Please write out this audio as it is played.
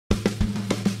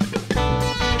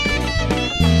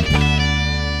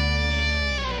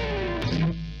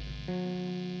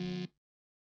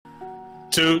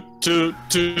To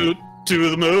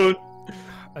the moon.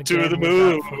 Again, To the with that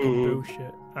moon. fucking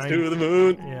bullshit. To the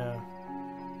moon. Yeah.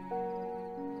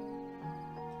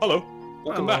 Hello.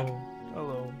 Welcome back.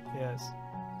 Hello. Yes.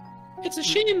 It's a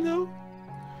shame, though.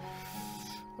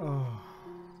 Oh.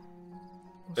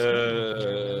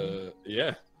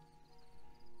 Yeah.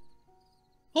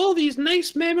 All these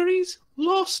nice memories,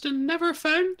 lost and never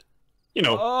found. You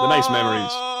know, the nice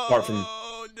memories, apart from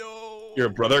your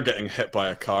brother getting hit by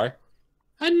a car.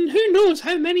 And who knows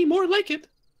how many more like it.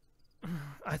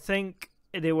 I think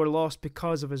they were lost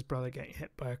because of his brother getting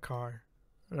hit by a car.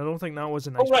 And I don't think that was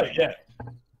a nice right, yeah.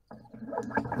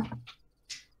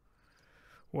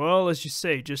 Well, as you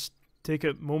say, just take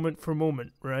it moment for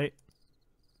moment, right?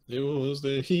 It was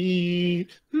the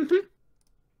heat.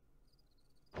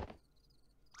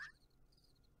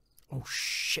 Oh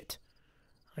shit.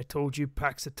 I told you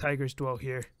packs of tigers dwell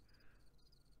here.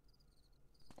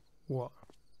 What?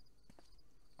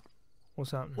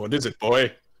 What's happening? What is it,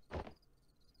 boy?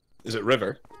 Is it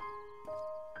river?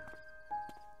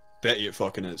 Bet you it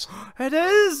fucking is. It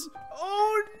is!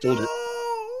 Oh Told you. no!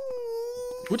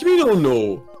 What do you mean, oh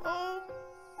no?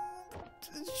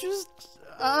 It's just...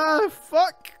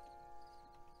 fuck!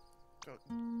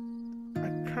 I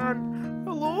can't...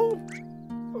 Hello?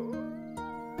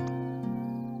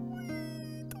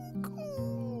 Don't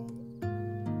go.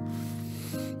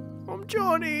 I'm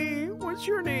Johnny. What's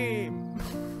your name?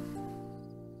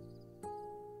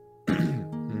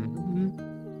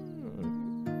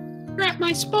 You're at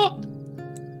my spot.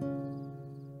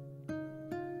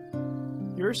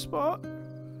 Your spot?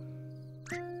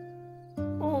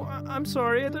 Oh, I'm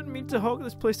sorry. I didn't mean to hog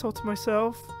this place all to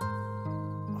myself.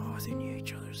 Oh, they knew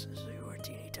each other since they were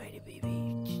teeny tiny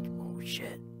babies. Oh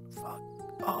shit. Fuck.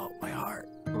 Oh, my heart.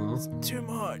 It's too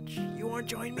much. You want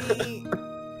to join me?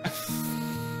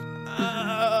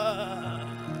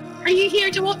 Are you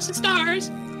here to watch the stars?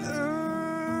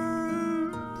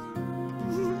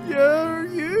 Yeah, are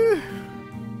you?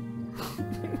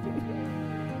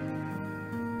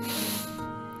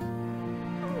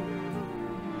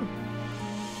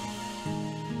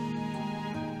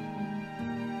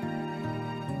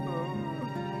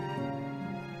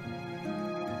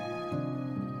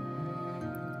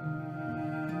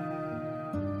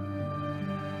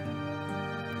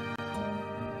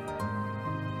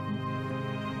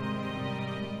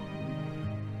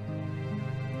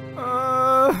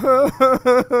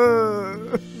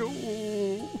 No.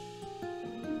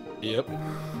 Yep.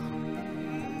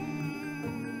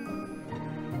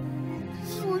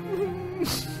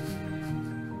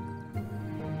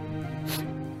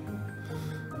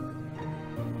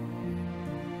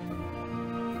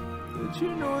 Did you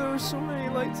know there were so many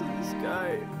lights in the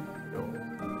sky? No.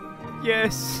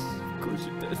 Yes, of course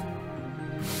you did.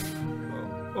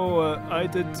 I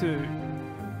did too.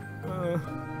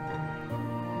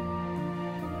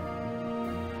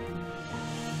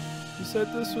 You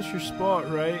said this was your spot,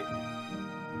 right?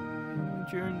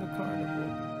 During the carnival.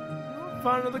 Not a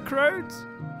fan of the crowds?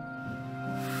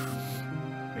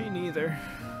 Me neither.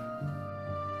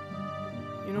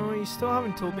 You know, you still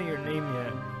haven't told me your name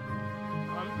yet.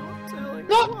 I'm not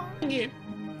telling You.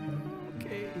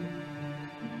 Okay.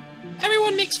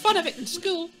 Everyone makes fun of it in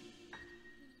school.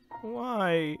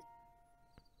 Why?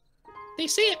 They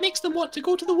say it makes them want to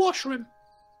go to the washroom.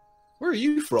 Where are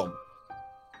you from?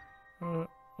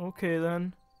 Okay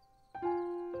then.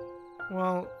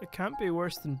 Well, it can't be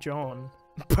worse than John.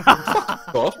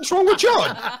 What's wrong with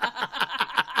John?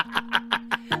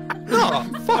 No,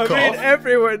 fuck off. I mean,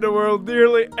 everywhere in the world,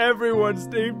 nearly everyone's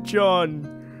named John.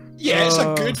 Yeah, it's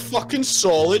a good fucking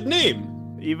solid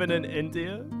name. Even in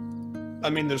India? I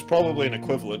mean, there's probably an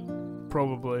equivalent.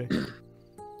 Probably.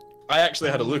 I actually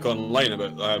had a look online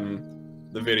about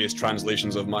the various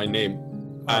translations of my name.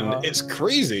 And it's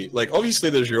crazy. Like, obviously,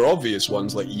 there's your obvious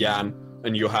ones like Jan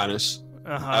and Johannes.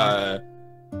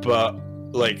 But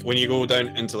like when you go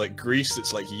down into like Greece,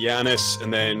 it's like Yanis,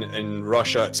 and then in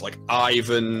Russia, it's like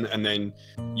Ivan, and then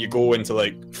you go into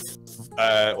like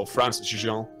France, it's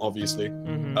Jean, obviously.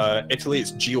 Italy,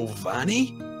 it's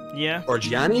Giovanni. Yeah. Or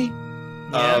Gianni.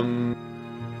 Yeah.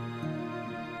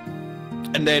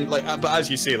 And then like, but as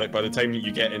you say, like by the time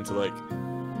you get into like.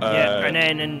 Yeah,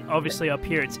 and obviously up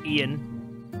here it's Ian.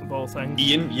 All things.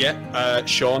 Ian, yeah,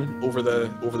 Sean over the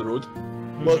road.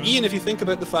 Well, Ian, if you think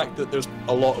about the fact that there's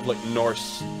a lot of like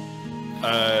Norse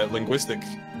linguistic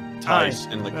ties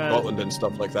in like Scotland and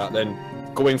stuff like that, then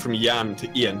going from Jan to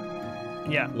Ian,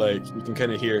 yeah, like you can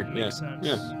kind of hear, yeah.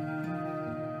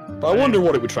 But I Right. wonder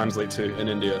what it would translate to in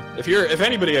India. If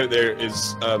anybody out there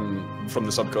is from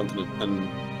the subcontinent and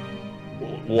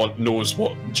knows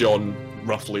what John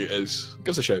roughly is,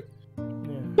 give us a shout.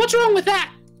 Yeah. What's wrong with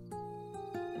that?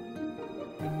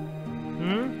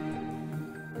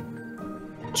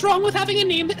 What's wrong with having a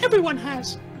name that everyone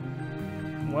has?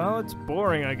 Well, it's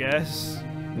boring, I guess.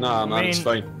 Nah, man, it's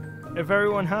fine. If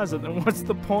everyone has it, then what's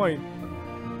the point?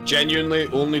 Genuinely,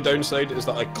 only downside is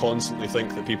that I constantly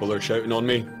think that people are shouting on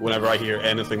me whenever I hear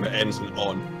anything that ends in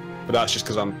on. But that's just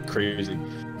because I'm crazy.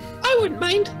 I wouldn't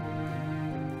mind.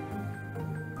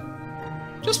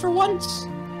 Just for once,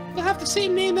 to have the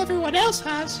same name everyone else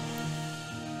has.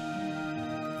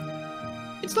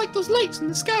 It's like those lights in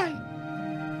the sky.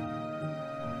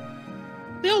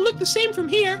 They all look the same from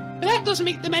here, but that doesn't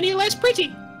make them any less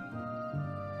pretty.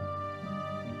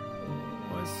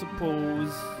 I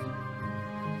suppose.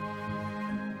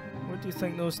 What do you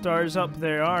think those stars up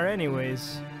there are,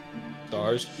 anyways?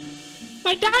 Stars?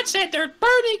 My dad said they're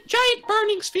giant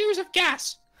burning spheres of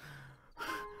gas.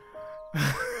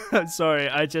 Sorry,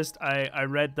 I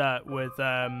read that with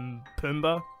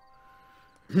Pumbaa.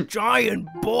 Giant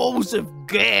balls of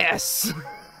gas.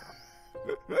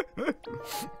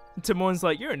 Timon's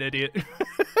like, you're an idiot.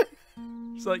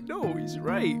 He's like, no, he's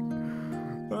right.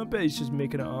 I bet he's just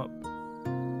making it up.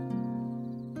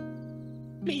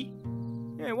 Me?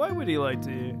 Yeah, why would he lie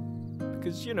to you?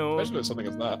 Because, you know, Especially with something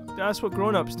as that. that's what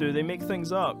grown-ups do. They make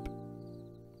things up.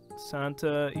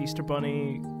 Santa, Easter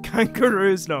Bunny,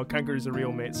 kangaroos. No, kangaroos are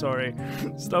real, mate. Sorry.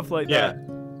 Stuff like Yeah. that.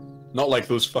 Not like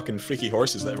those fucking freaky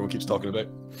horses that everyone keeps talking about.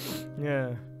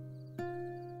 Yeah.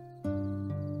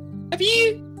 Have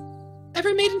you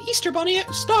ever made an Easter bunny out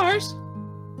of stars?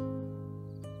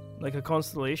 Like a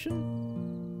constellation?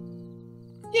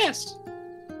 Yes.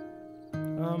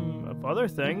 Of other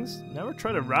things. Never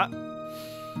tried a rat.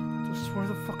 This is where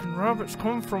the fucking rabbits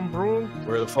come from, bro.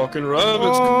 Where the fucking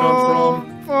rabbits come from.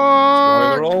 That's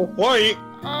why they're all white.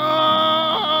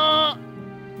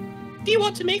 Do you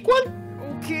want to make one?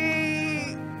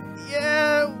 Okay.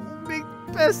 Yeah, make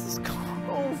best.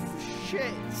 Oh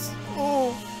shit.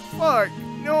 Oh fuck.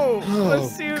 No. Oh,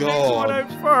 Let's see who makes God. one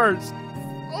out first.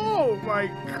 Oh my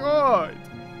god.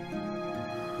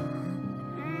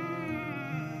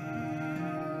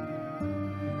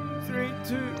 3,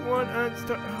 2, 1, and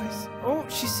start. Oh,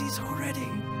 she sees already.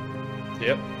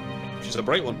 Yep. She's a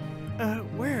bright one.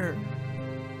 Where?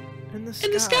 In the sky.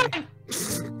 In the sky.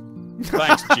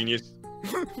 Thanks, genius.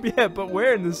 Yeah, but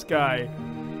where in the sky?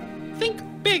 Think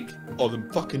big. Oh, the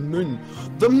fucking moon.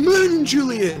 The moon,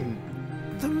 Julian!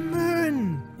 The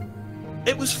moon.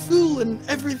 It was full in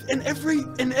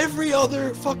every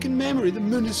other fucking memory. The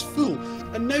moon is full.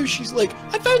 And now she's like,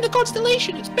 I found the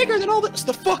constellation. It's bigger than all that. it's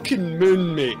the fucking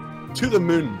moon, mate. To the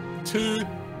moon. To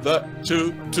the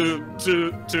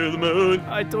moon.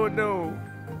 I don't know.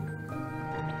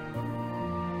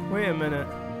 Wait a minute.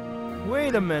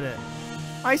 Wait a minute.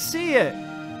 I see it.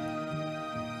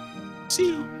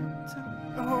 See?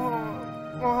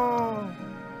 Oh.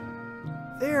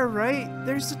 There, right?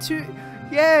 There's the two.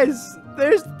 Yes!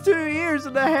 There's 2 ears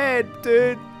in the head,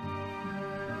 dude.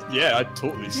 Yeah, I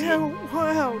totally see Yeah, it.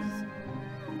 what else?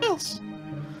 What else?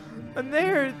 And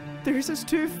there's his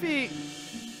 2 feet.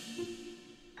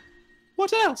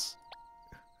 What else?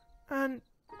 And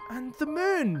the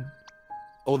moon.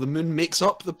 Oh, the moon makes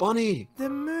up the bunny. The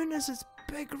moon is his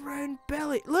big round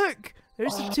belly. Look!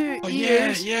 There's the 2 Oh,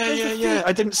 ears. yeah. There's the I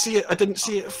feet. didn't see it. I didn't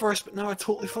see it at first, but now I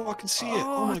totally fucking see it.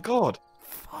 Oh my god.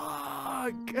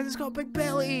 Fuck! And it's got a big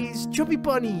belly. It's chubby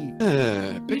bunny.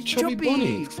 Yeah, big He's chubby chubby.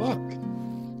 bunny. Fuck.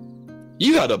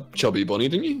 You had a chubby bunny,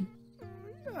 didn't you?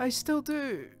 I still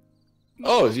do.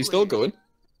 Oh, is he still going?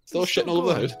 Still He's shitting still all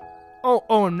over the going. house?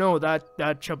 Oh no,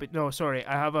 that chubby. No, sorry,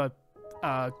 I have a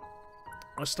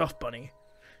stuffed bunny.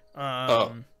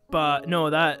 But no,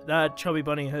 that chubby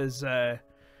bunny is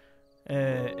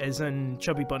in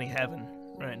chubby bunny heaven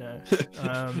right now.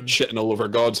 Shitting all over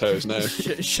God's house now.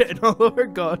 Shitting all over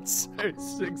God's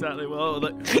house. Exactly. Well,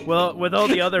 with all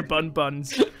the other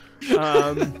buns.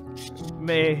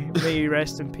 May he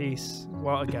rest in peace.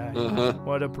 What a guy.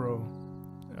 What a bro.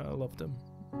 I loved him.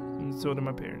 And so did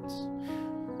my parents.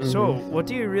 So, what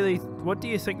do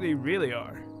you think they really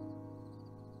are?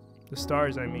 The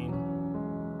stars, I mean.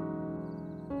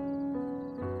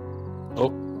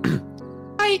 Oh.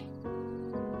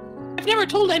 I've never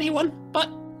told anyone, but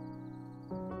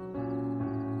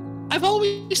I've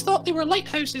always thought they were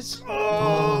lighthouses.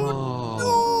 Oh.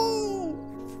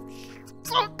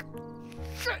 Fuck!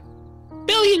 Shit!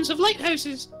 Billions of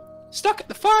lighthouses stuck at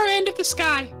the far end of the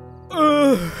sky.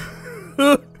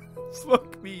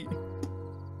 Fuck me.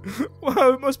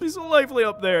 Wow, it must be so lively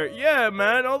up there. Yeah,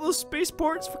 man, all those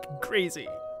spaceports, fucking crazy.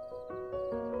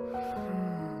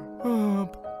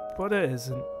 But it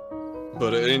isn't.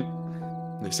 But it ain't.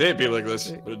 They say it be like this,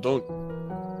 but it don't.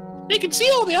 They can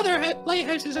see all the other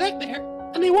lighthouses out there,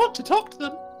 and they want to talk to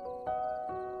them.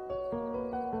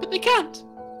 But they can't,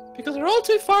 because they're all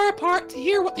too far apart to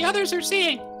hear what the others are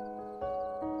saying.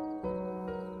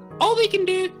 All they can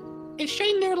do is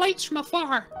shine their lights from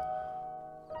afar.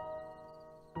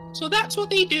 So that's what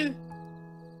they do.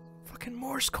 Fucking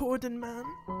Morse coding, man.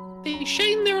 They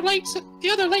shine their lights at the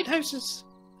other lighthouses,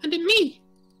 and at me.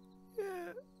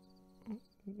 Yeah.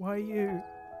 Why you?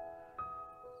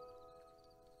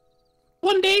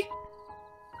 One day,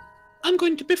 I'm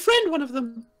going to befriend one of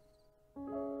them.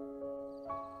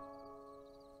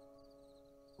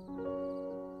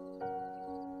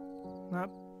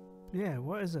 Yeah,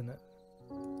 what isn't it?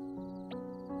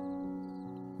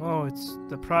 Oh, it's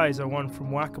the prize I won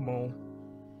from Whack-A-Mole.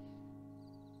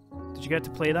 Did you get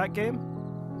to play that game?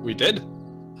 We did.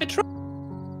 I tried.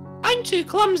 I'm too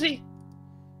clumsy.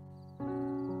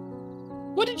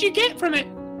 What did you get from it?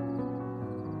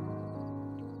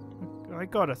 I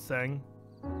got a thing.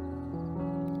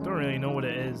 Don't really know what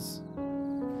it is.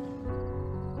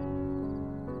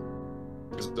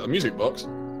 Is it a music box?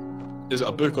 Is it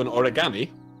a book on origami?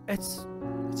 It's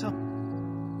a...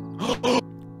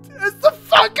 It's the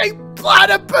fucking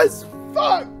platypus!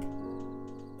 Fuck!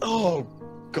 Oh,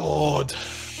 God.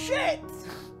 Shit!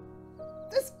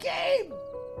 This game!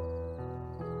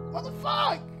 What the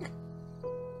fuck?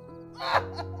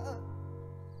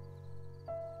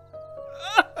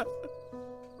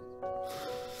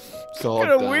 God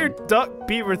Got a damn. weird duck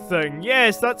beaver thing.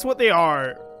 Yes, that's what they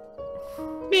are.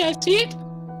 May I see it?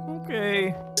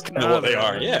 Okay. I know what they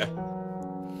are, yeah.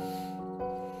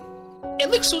 It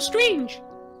looks so strange.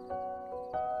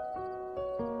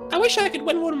 I wish I could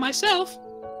win one myself.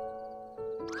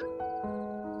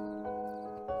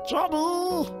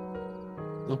 Trouble!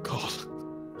 Oh, God.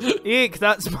 Eek,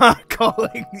 that's my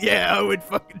calling. Yeah, I would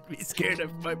fucking be scared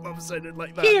if my mum sounded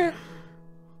like that. Here.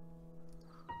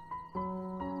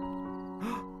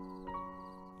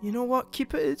 You know what?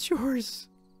 Keep it, it's yours.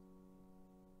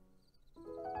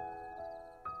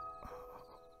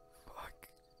 Fuck.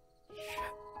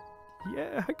 Shit.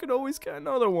 Yeah, I could always get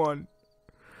another one.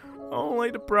 I don't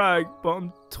like to brag, but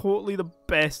I'm totally the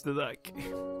best at that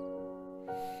game.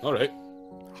 Alright.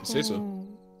 If you say so.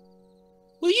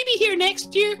 Will you be here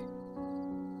next year?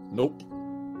 Nope.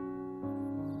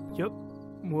 Yup.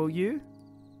 Will you?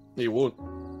 You won't.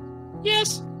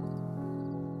 Yes.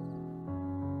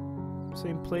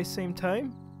 Same place, same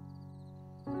time?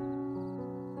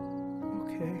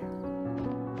 Okay.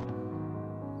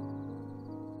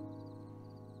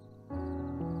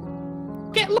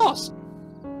 Get lost.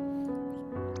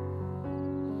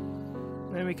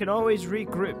 Then we can always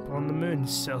regroup on the moon,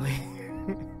 silly.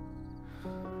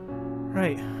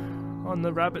 Right. On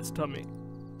the rabbit's tummy.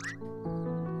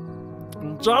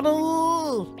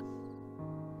 Johnny!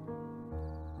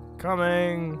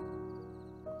 Coming!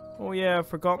 Oh yeah, I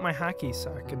forgot my hacky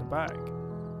sack in the bag.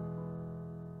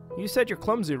 You said you're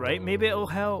clumsy, right? Maybe it'll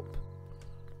help.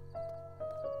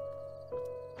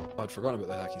 I'd forgotten about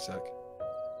the hacky sack.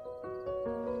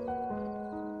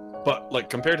 But,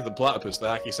 like, compared to the platypus, the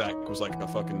hacky sack was like a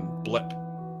fucking blip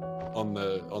on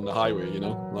the highway, you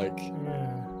know? Like,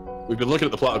 Yeah. we've been looking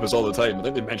at the platypus all the time. I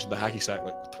think they mentioned the hacky sack,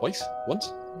 like, twice?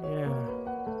 Once? Yeah.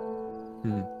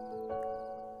 Hmm.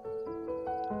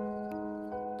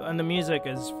 And the music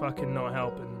is fucking not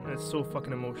helping. It's so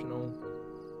fucking emotional.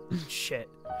 Shit.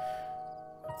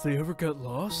 If they ever get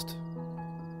lost?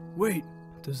 Wait,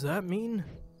 does that mean?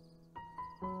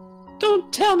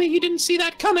 Don't tell me you didn't see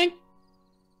that coming.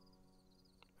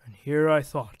 And here I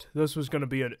thought this was gonna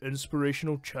be an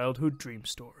inspirational childhood dream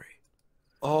story.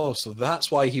 Oh, so that's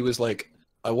why he was like,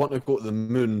 I want to go to the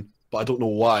moon, but I don't know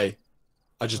why.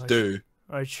 I just do.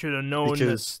 I should have known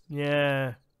Because- that.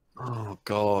 Yeah. Oh,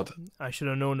 God. I should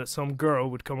have known that some girl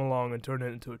would come along and turn it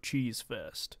into a cheese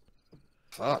fest.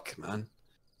 Fuck, man.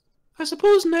 I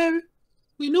suppose now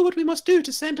we know what we must do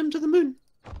to send him to the moon.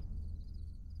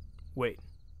 Wait,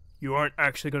 you aren't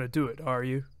actually gonna do it, are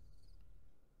you?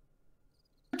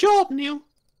 Our job, Neil.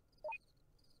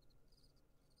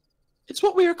 It's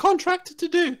what we are contracted to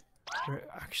do. We're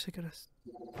actually gonna...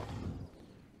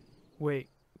 Wait,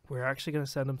 we're actually gonna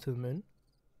send him to the moon?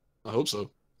 I hope so.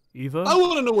 Eva? I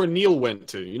want to know where Neil went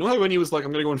to. You know how when he was like,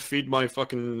 I'm gonna go and feed my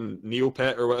fucking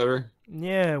Neopet or whatever?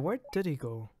 Yeah, where did he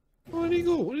go? Where did he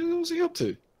go? What was he up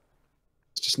to?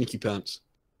 It's just sneaky pants.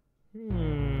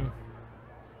 Hmm.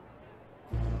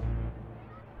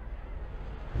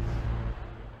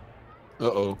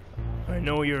 Uh-oh. I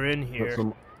know you're in That's here.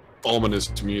 some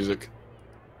ominous music.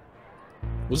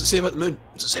 What does it say about the moon?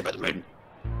 What does it say about the moon?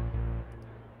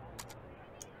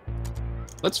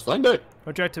 Let's find out.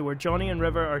 Objective, where Johnny and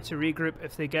River are to regroup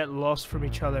if they get lost from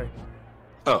each other.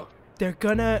 Oh. They're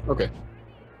gonna... Okay.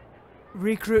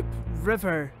 Regroup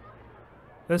River.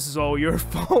 This is all your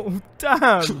fault.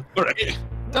 Damn. Alright.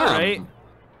 Damn. Alright.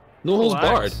 No holds Relax.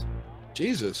 barred.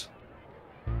 Jesus.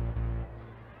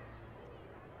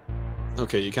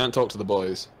 Okay, you can't talk to the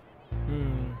boys.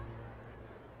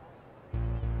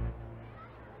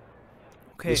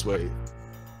 Okay. This way.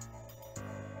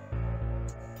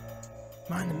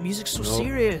 Man, the music's so No.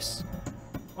 serious.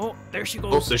 Oh, there she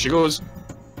goes. Oh, there she goes.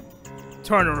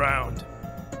 Turn around.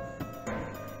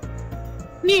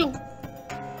 Neil,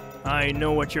 I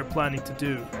know what you're planning to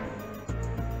do.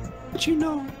 but you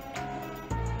know.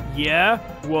 Yeah?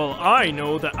 Well, I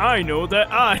know that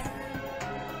I...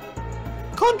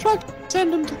 Contract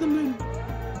send him to the moon.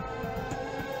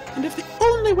 And if the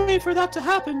only way for that to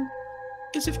happen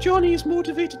is if Johnny is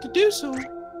motivated to do so.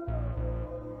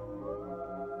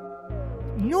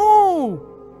 No!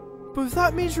 But if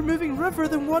that means removing River,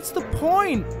 then what's the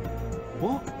point?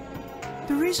 What?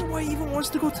 The reason why he even wants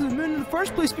to go to the moon in the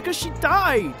first place because she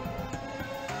died!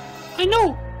 I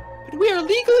know, but we are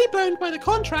legally bound by the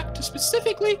contract to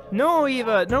specifically. No,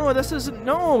 Eva, no, this isn't...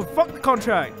 No, fuck the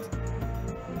contract!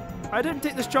 I didn't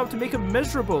take this job to make him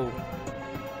miserable.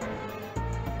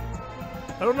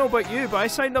 I don't know about you, but I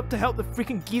signed up to help the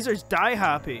freaking geezers die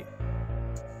happy.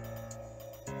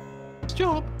 His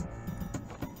job.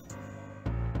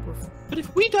 But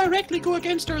if we directly go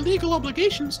against our legal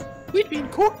obligations, we'd be in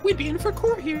court. We'd be in for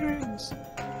court hearings.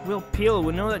 We'll appeal.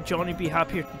 We know that Johnny'd be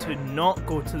happier to not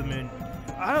go to the moon.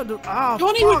 I don't know. Ah,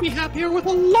 Johnny fuck. would be happier with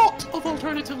a lot of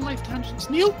alternative life tangents,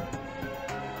 Neil.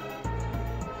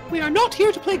 We are not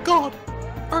here to play God.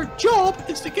 Our job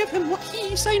is to give him what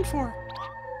he signed for.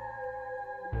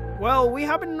 Well, we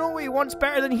happen to know what he wants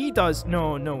better than he does.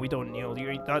 No, we don't, Neil.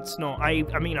 That's not... I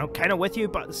mean, I'm kind of with you,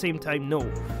 but at the same time, no.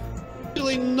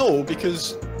 Really, no,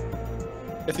 because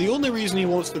if the only reason he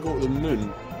wants to go to the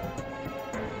moon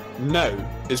now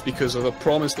is because of a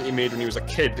promise that he made when he was a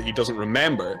kid that he doesn't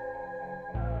remember,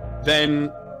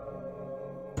 then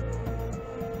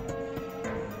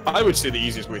I would say the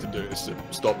easiest way to do it is to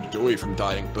stop Joey from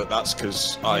dying, but that's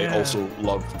because I also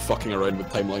love fucking around with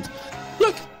timelines.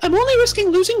 Look, I'm only risking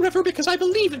losing River because I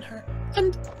believe in her,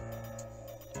 and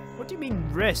What do you mean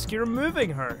risk? You're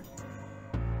removing her.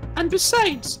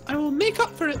 besides, I will make up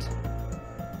for it.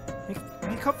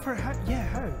 Make up for how? Yeah,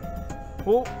 how?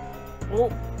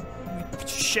 Oh,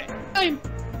 shit. Time.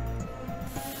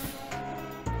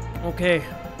 Okay.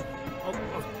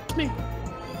 Me.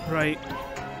 Right.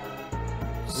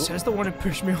 Says the one who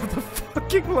pushed me off the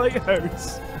fucking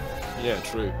lighthouse. Yeah,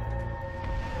 true.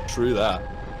 True that.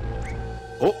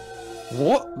 Oh,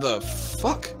 what the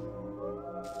fuck?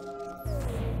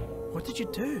 What did you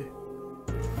do?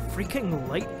 Freaking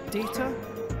light data?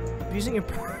 Using your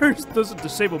powers doesn't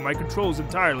disable my controls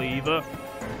entirely, Eva.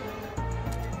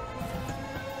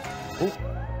 Oh.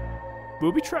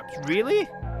 Booby traps? Really?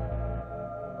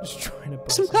 Just trying to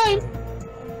bust Some time.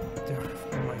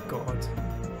 Oh my god.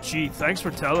 Gee, thanks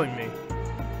for telling me.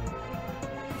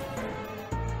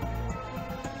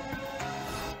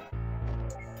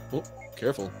 Oh,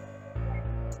 careful.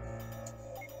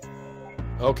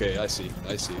 Okay, I see.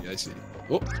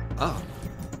 Oh, ah.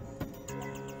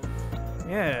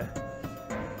 Yeah.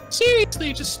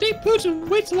 Seriously, just stay put and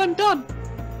wait till I'm done.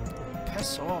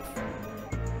 Piss off.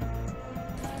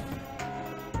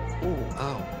 Oh,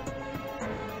 ow.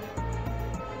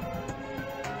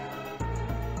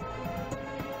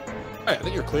 Alright, I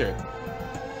think you're clear.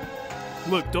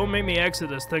 Look, don't make me exit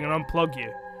this thing and unplug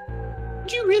you.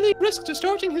 Would you really risk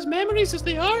distorting his memories as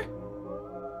they are?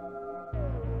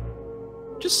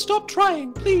 Just stop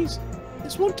trying, please.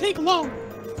 This won't take long.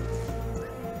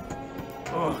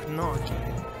 Oh, not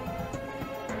again.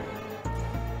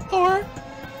 Or,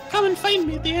 come and find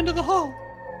me at the end of the hall.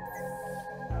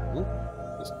 Oh,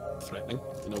 that's threatening,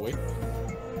 in a way.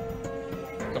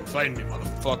 Come find me,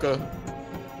 motherfucker.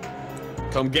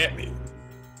 Come get me.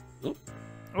 Oh.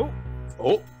 Oh.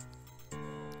 Oh.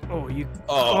 Oh, you...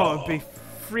 Oh. Oh, be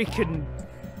freaking...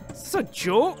 Is this a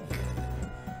joke?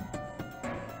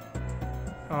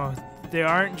 Oh, they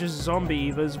aren't just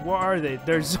zombie Evas. What are they?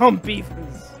 They're zombie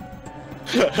Evas.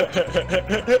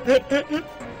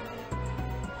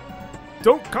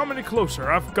 Don't come any closer.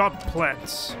 I've got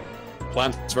plants.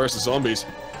 Plants versus zombies.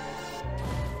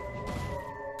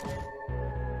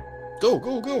 Go,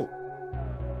 go, go.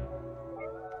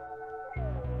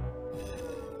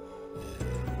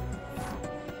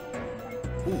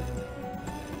 Ooh.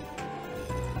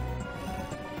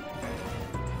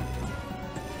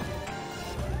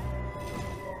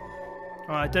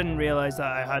 Oh, I didn't realize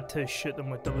that I had to shoot them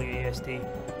with WASD.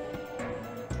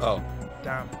 Oh.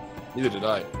 Damn. Neither did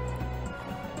I.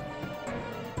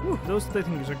 Ooh, those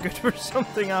things are good for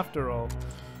something after all.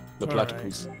 The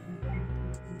platypus.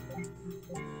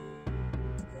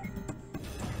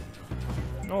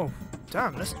 Oh,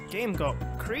 damn, this game got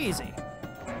crazy.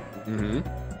 Mm-hmm.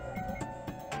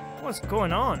 What's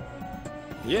going on?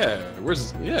 Yeah,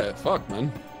 yeah, fuck,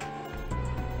 man.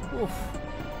 Oof.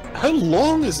 How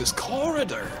long is this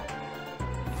corridor?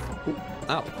 Ooh,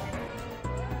 ow.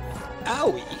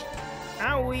 Owie.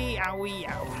 Owie, owie,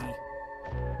 owie.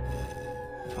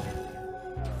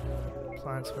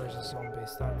 Plants vs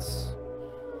Zombies, that's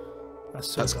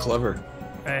so That's dumb. clever.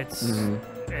 It's, Mhm.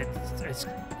 it's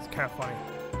kind of funny.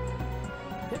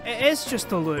 It is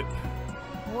just a loop.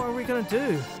 What are we gonna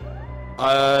do?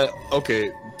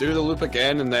 Okay. Do the loop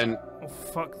again and then... Oh,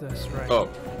 fuck this, right. Oh,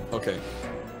 okay.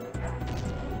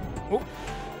 Oh.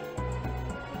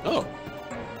 Oh.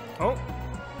 Oh.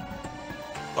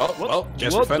 Oh, What? well,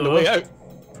 guess we What found the- a way out.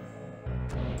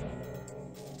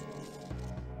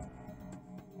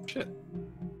 Shit.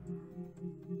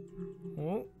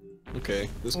 Oh. Okay,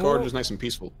 this Oh. corridor's nice and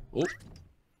peaceful. Oh.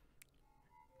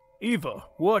 Eva,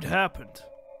 what happened?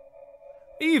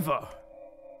 Eva!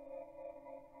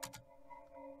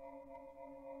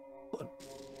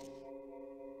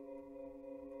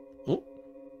 Oh.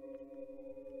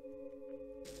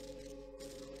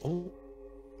 Oh.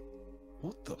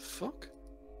 What the fuck?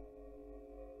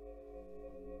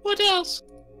 What else?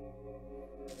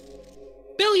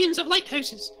 Billions of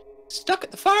lighthouses stuck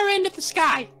at the far end of the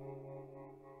sky.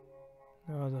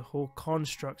 Oh, the whole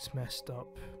construct's messed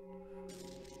up.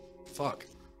 Fuck.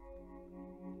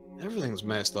 Everything's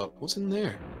messed up. What's in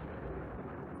there?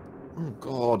 Oh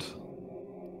god.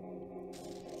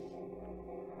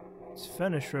 It's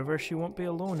finished, River. She won't be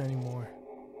alone anymore.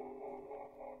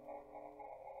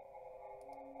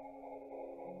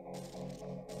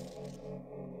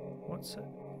 What's it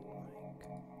like?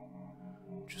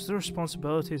 Just the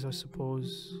responsibilities, I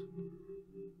suppose.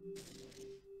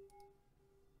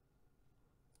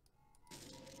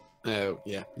 Oh,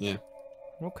 yeah, yeah.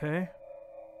 Okay.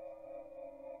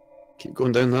 Keep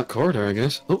going down that corridor, I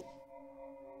guess. Oh.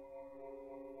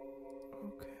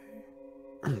 Okay.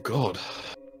 Oh god.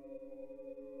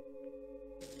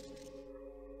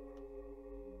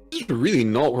 This is really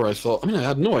not where I thought. I mean, I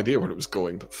had no idea where it was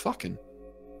going, but fucking.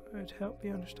 I'd help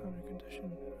you understand your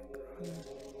condition. I'd rather...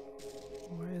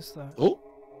 Why is that? Oh.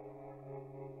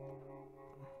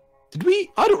 Did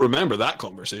we? I don't remember that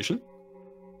conversation.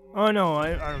 Oh no,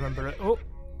 I remember it. Oh.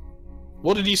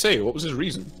 What did he say? What was his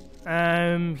reason?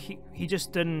 He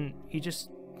just didn't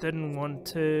want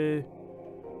to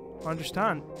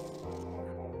understand.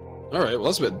 Alright, well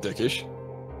that's a bit dickish.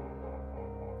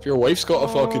 If your wife's got a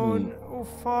fucking... Oh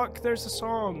fuck, there's a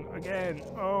song again.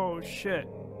 Oh shit.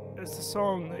 It's the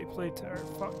song that he played to her.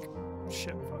 Fuck.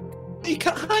 Shit, fuck. You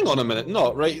can't, hang on a minute,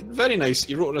 no, right? Very nice,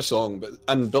 he wrote a song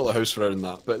and built a house around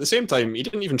that, but at the same time, he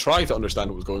didn't even try to understand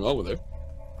what was going on with her.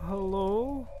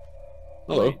 Hello?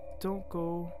 Hello? Wait, don't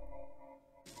go.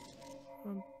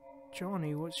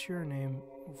 Johnny, what's your name?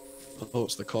 Oh,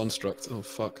 it's the construct. Oh,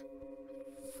 fuck.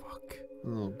 Fuck.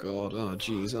 Oh, God. Oh,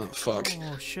 jeez. Oh, fuck.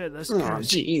 Oh shit, this Oh, kind of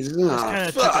jeez.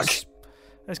 Oh, fuck.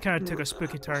 this kind of took a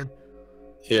spooky turn.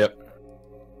 Yep.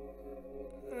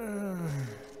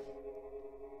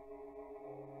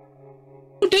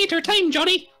 Date or time,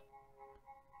 Johnny?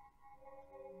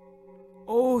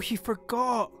 Oh, he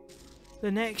forgot.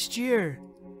 The next year.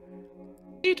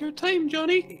 Date or time,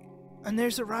 Johnny? And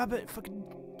there's a rabbit fucking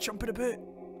jumping about.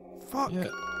 Fuck. Yeah.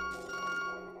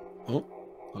 Oh,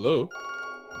 hello?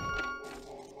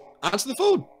 Answer the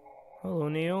phone! Hello,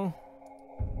 Neil.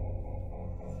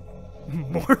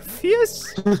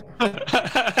 Morpheus?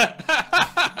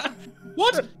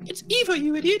 What? It's Eva,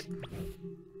 you idiot!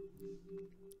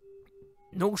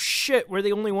 No shit, we're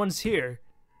the only ones here.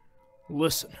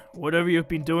 Listen, whatever you've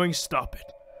been doing, stop it.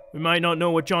 We might not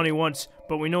know what Johnny wants,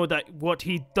 but we know that what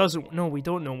he doesn't... No, we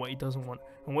don't know what he doesn't want.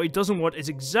 And what he doesn't want is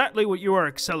exactly what you are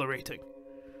accelerating.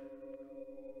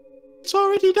 It's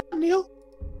already done, Neil.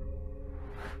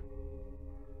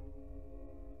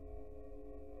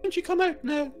 Why don't you come out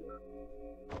now?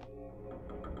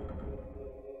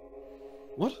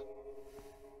 What?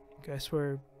 Guess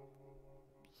we're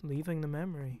leaving the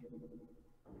memory.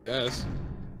 Yes.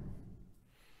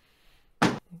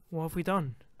 What have we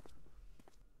done?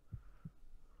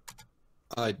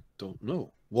 I don't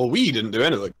know. Well, we didn't do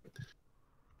anything.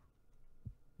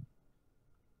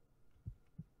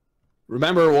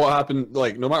 Remember what happened,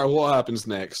 like, no matter what happens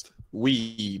next,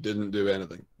 we didn't do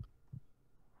anything.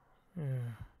 Yeah.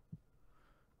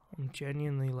 I'm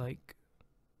genuinely, like,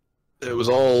 It was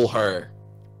all her.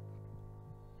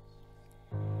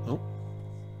 Oh.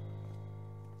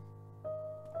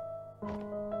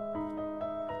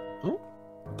 Oh?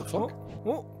 What the fuck?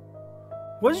 What?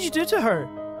 What did you do to her?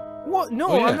 What? No,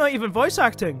 Oh, yeah. I'm not even voice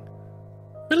acting.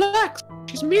 Relax.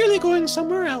 She's merely going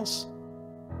somewhere else.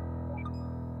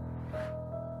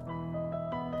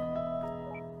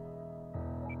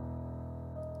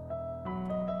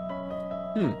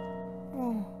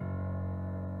 Oh.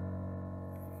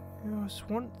 You know, it's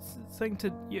one thing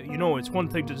to... You know, it's one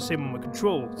thing to disable my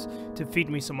controls, to feed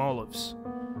me some olives.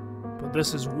 But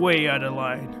this is way out of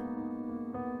line.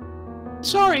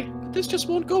 Sorry, but this just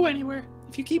won't go anywhere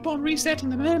if you keep on resetting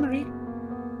the memory.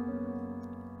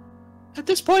 At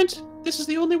this point, this is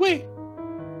the only way.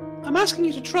 I'm asking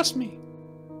you to trust me.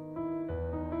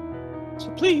 So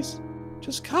please,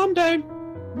 just calm down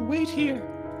and wait here.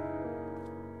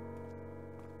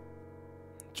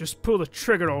 Just pull the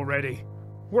trigger already.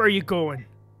 Where are you going?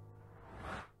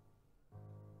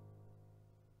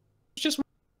 It's just what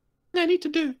I need to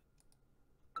do.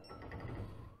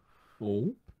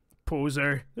 Oh?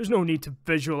 Poser. There's no need to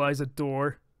visualize a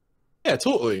door. Yeah,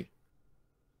 totally.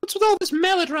 What's with all this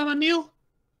melodrama, Neil?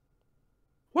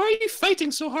 Why are you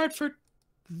fighting so hard for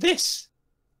this?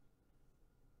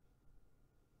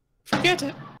 Forget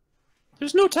it.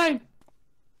 There's no time.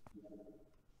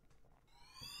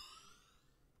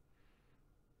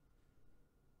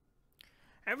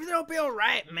 Everything will be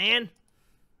alright, man.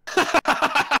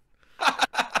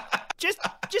 just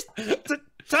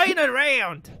turn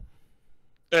around.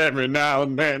 Every now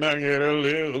and then I get a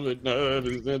little bit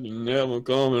nervous that you never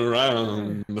come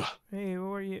around. Hey, where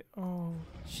are you? Oh,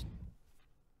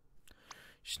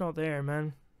 she's not there,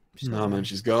 man. No, man,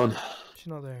 she's gone. She's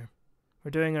not there.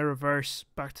 We're doing a reverse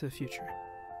Back to the Future.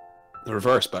 The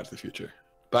reverse Back to the Future.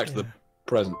 Back to the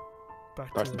present.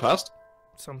 Back to the past?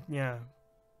 Yeah.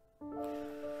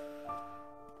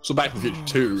 So Back to the Future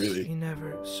 2, really. You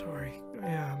never... Sorry.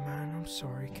 Yeah, man, I'm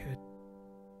sorry, kid.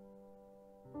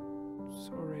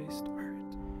 Sorry, start.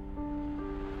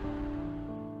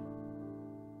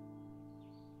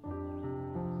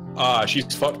 Ah,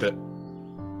 she's fucked it.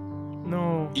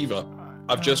 No. Eva.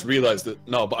 I've just realised that...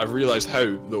 No, but I've realised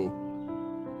how, though.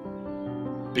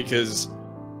 Because...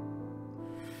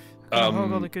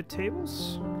 all the good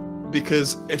tables?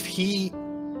 Because if he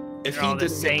didn't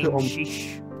get put on...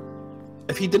 Sheesh.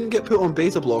 If he didn't get put on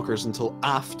beta blockers until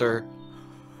after...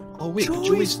 Oh wait, but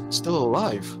Joey's still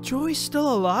alive. Joey's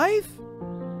still alive?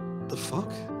 The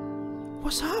fuck?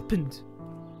 What's happened?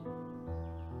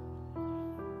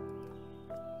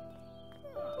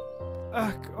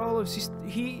 Olives,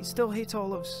 he still hates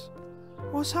olives.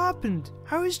 What's happened?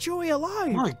 How is Joey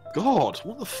alive? My god,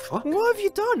 what the fuck? What have you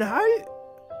done? How...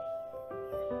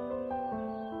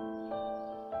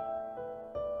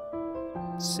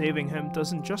 Saving him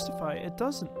doesn't justify it, it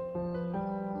doesn't.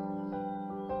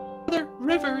 Brother,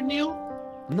 River, Neil.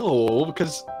 No,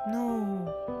 because...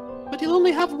 No. But he'll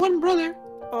only have one brother.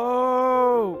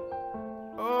 Oh.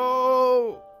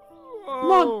 Oh.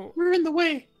 Come on, we're in the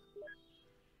way.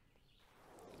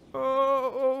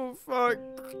 Oh, fuck.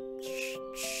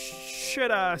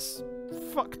 Shit ass.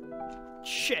 Fuck.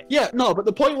 Shit. Yeah, no, but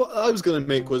the point what I was going to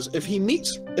make was if he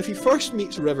first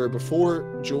meets River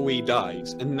before Joey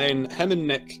dies, and then him and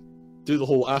Nick do the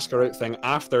whole ask her out thing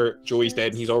after Joey's dead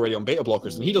and he's already on beta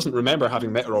blockers, and he doesn't remember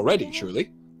having met her already, surely?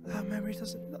 That memory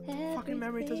doesn't... That fucking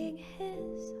memory doesn't...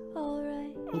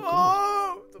 Alright.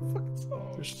 Oh, the fucking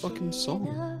song. There's fucking song.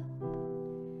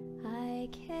 I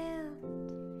can't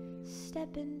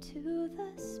step into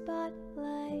the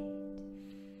spotlight.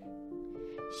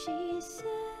 She said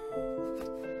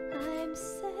I'm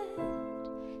sad,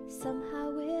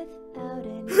 somehow without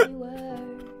any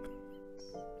words.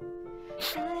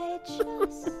 I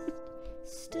just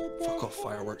stood there. Fuck off,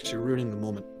 fireworks, you're ruining the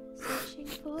moment. Searching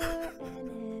for an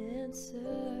answer.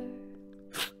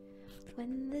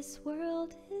 When this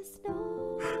world is no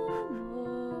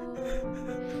more,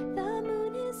 the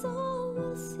moon is all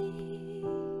we'll see.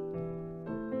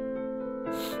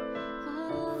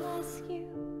 I'll ask you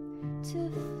to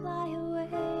fly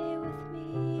away with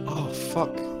me. Oh,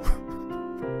 fuck.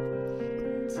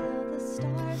 Until the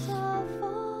stars all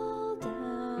fall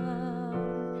down.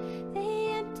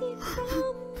 They empty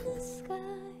from the sky.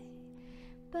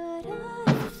 But I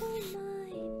don't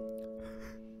mind.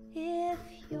 If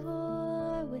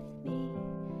you're with me,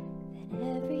 then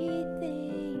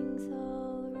everything's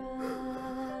alright.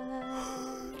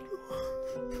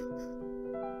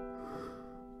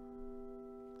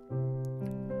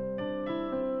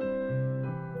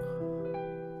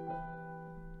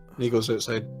 And he goes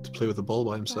outside to play with the ball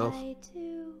by himself. I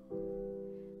do.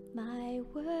 My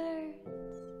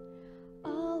words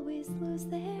stories lose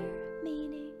their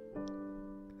meaning.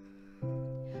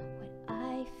 What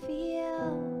I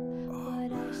feel,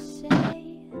 what I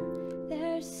say,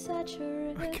 there's such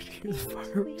a I can hear the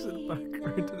fireworks in the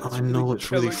background. And it's I know, really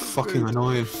it's really killing fucking me.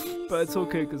 annoying. But it's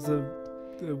okay, because the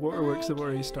waterworks have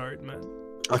already started, man.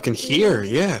 I can hear,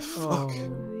 yeah, fuck.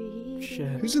 Oh,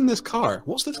 shit. Who's in this car?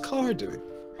 What's this car doing?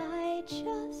 I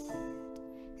just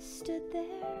stood there,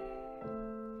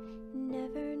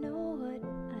 never know what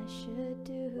I should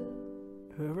do.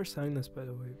 Whoever sang this, by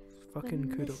the way,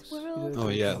 fucking kudos. You did a Oh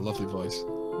good yeah, job. lovely voice.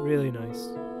 Really nice.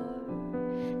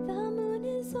 The moon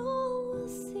is all we'll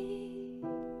see.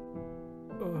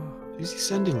 Oh, Who's he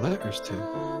sending letters to?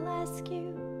 I'll ask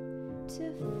you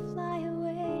to fly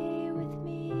away with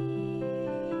me.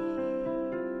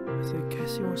 I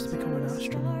guess he wants to become an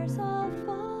astronaut. Stars all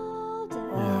fall down.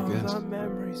 Yeah, I Oh, guess. that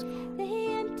memory's gone.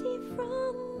 They empty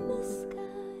from the sky.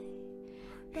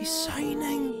 He's But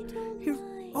signing. I don't He-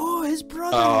 mind. Oh, his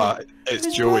brother. It's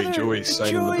His Joey. brother. Joey's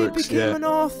signing Joey the books, became yeah. an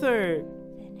author.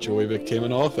 Joey became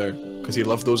an author because he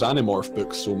loved those Animorph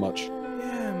books so much.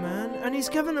 Yeah, man. And he's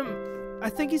giving him. I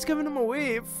think he's giving him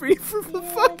away free for the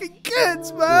fucking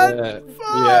kids, man. Yeah,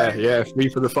 Fuck. yeah, free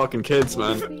for the fucking kids,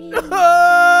 man.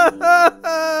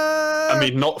 I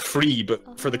mean, not free,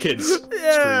 but for the kids. It's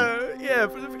yeah,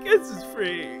 for the kids it's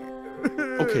free.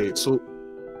 free. Okay, so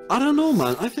I don't know,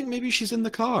 man. I think maybe she's in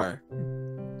the car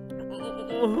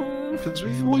because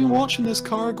we've been watching this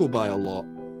car go by a lot.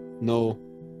 No.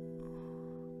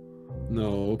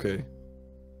 No. Okay.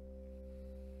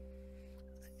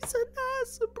 He's an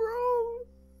ass, bro.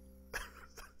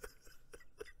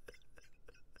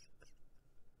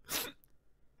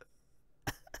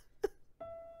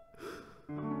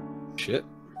 Shit.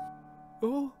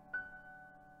 Oh.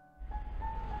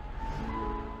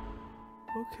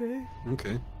 Okay.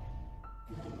 Okay.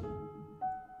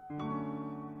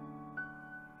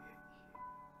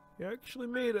 You actually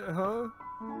made it, huh?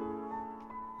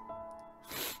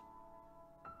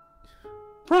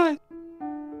 Right.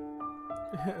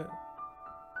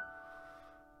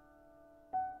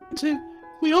 So,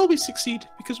 we always succeed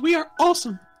because we are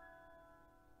awesome.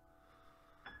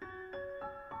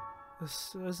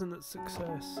 This isn't a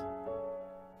success.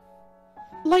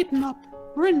 Lighten up.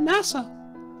 We're in NASA.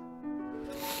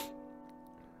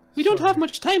 We don't have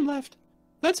much time left.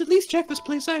 Let's at least check this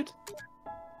place out.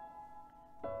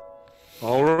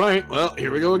 All right. Well,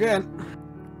 here we go again.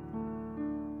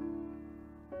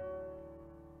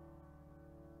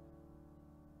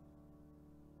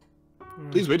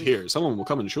 Please wait here. Someone will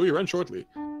come and show you around shortly.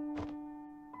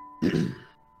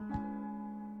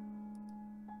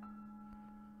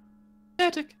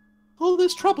 Pathetic. All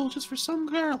this trouble just for some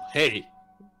girl. Hey.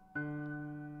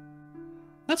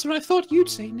 That's what I thought you'd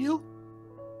say, Neil.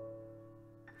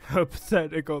 How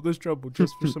pathetic, all this trouble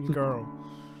just for some girl.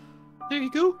 There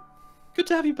you go. Good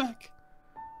to have you back.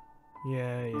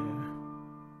 Yeah.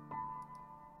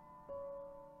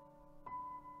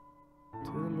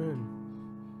 To the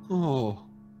moon. Oh.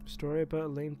 Story about a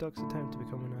lame duck's attempt to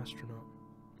become an astronaut.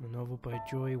 A novel by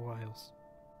Joey Wiles.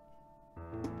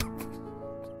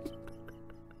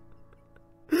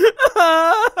 You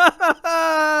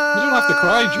don't have to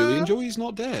cry, Julian. Joey's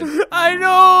not dead. I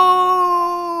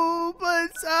know, but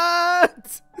it's sad.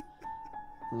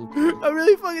 Okay. I'm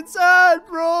really fucking sad,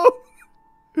 bro.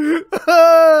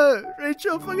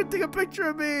 Rachel, fucking take a picture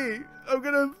of me. I'm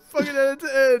gonna fucking edit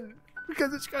it in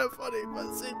because it's kind of funny, but at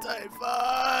the same time,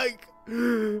 fuck.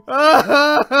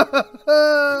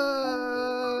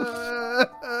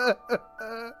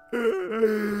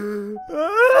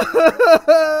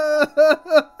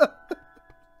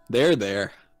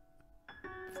 There.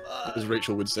 As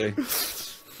Rachel would say.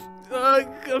 I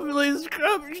feel like this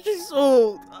crap is just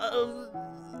old.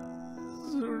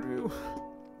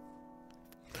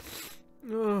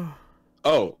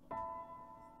 Oh.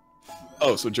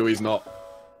 Oh, so Joey's not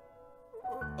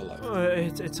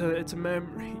alive. It's a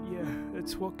memory. Yeah,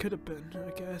 it's what could have been,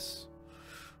 I guess.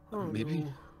 Oh, Maybe.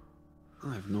 no.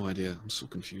 I have no idea. I'm so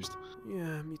confused.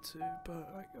 Yeah, me too. But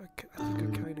I think I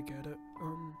kind of get it.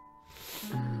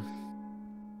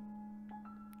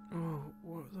 Oh,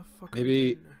 what the fuck?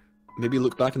 Maybe- Maybe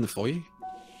look back in the foyer?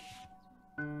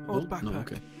 Oh, the backpack. No,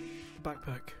 okay. The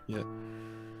backpack. Yeah.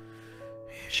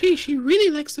 She really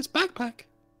likes this backpack.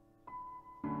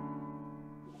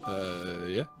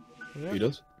 Yeah. Yeah. He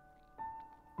does.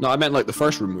 No, I meant like the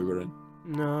first room we were in.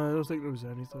 No, I don't think there was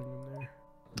anything in there.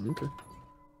 Okay.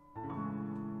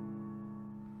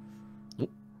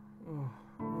 Oh,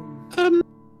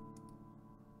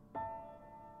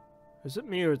 is it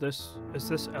me or is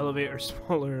this elevator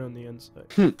smaller on the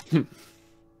inside?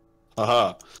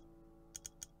 Haha.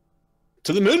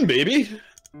 To the moon, baby!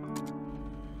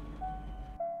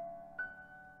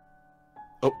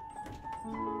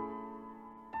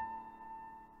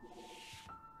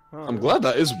 I'm glad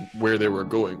that is where they were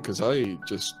going, because I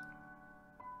just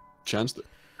chanced it.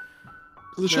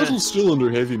 The shuttle's still under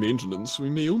heavy maintenance. We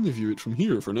may only view it from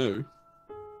here for now.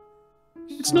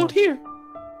 It's not here.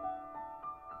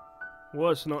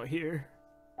 What's not here?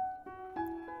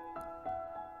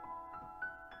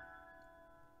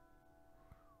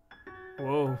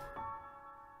 Whoa.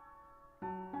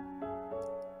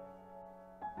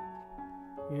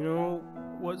 You know,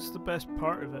 what's the best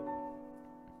part of it?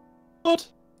 What?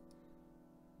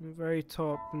 The very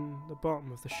top and the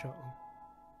bottom of the shuttle.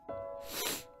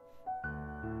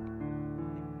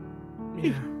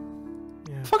 Yeah.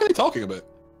 What the fuck are they talking about?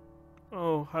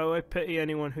 Oh, how I pity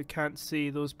anyone who can't see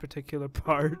those particular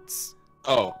parts.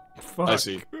 Oh, Fuck. I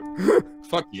see.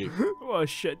 Fuck you. What a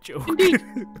shit joke. Indeed.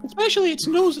 Especially its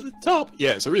nose at the top.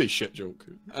 Yeah, it's a really shit joke.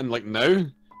 And like now?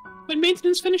 When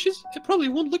maintenance finishes, it probably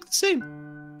won't look the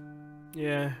same.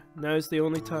 Yeah, now's the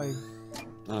only time.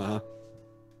 Uh-huh.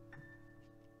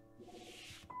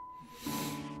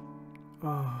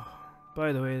 Oh,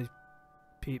 by the way,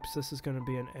 peeps, this is going to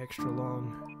be an extra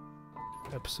long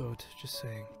episode, just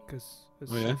saying, because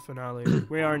it's the finale.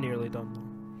 We are nearly done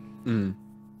though. Mm.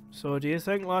 So, do you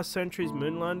think last century's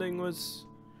moon landing was...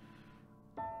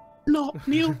 No,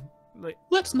 Neil. like,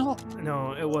 let's not.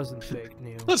 No, it wasn't fake,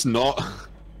 Neil. Let's not.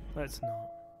 Let's not.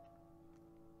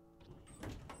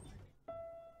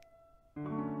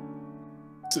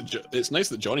 It's nice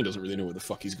that Johnny doesn't really know where the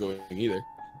fuck he's going either.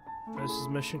 This is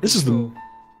mission This control. is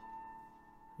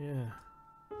the... Yeah.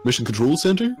 Mission Control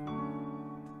Center?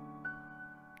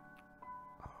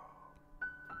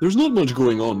 There's not much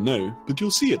going on now, but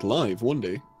you'll see it live one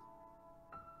day.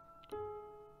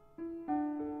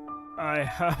 I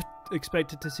had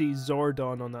expected to see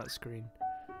Zordon on that screen.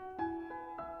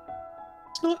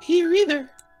 It's not here either.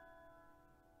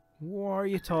 What are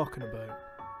you talking about?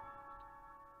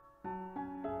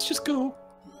 Let's just go.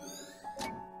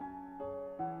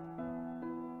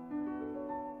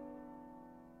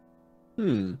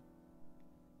 Hmm.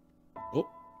 Oh.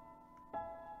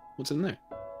 What's in there?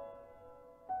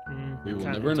 We will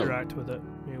Can't never know. interact with it.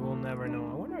 We will never know.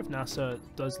 I wonder if NASA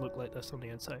does look like this on the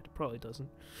inside. It probably doesn't.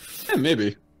 Yeah,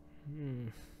 maybe.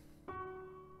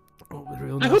 Oh, the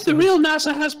real I hope the NASA. real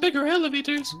NASA has bigger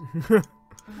elevators.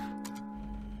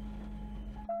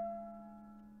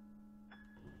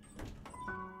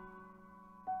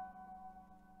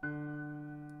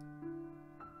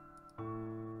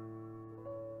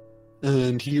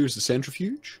 And here's the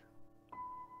centrifuge.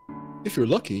 If you're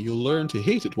lucky, you'll learn to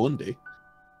hate it one day.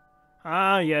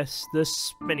 Ah, yes, the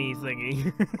spinny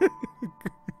thingy.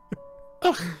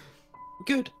 Oh,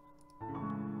 good.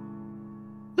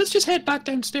 Let's just head back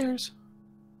downstairs.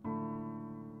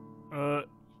 You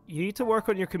need to work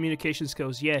on your communication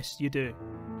skills. Yes, you do.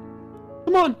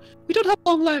 Come on, we don't have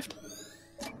long left.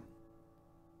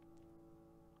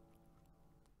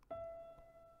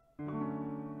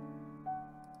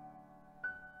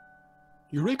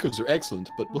 Your records are excellent,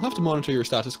 but we'll have to monitor your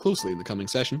status closely in the coming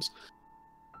sessions.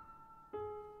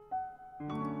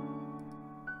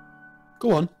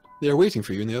 Go on, they are waiting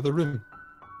for you in the other room.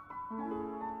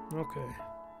 Okay.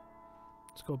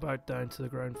 Let's go back down to the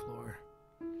ground floor.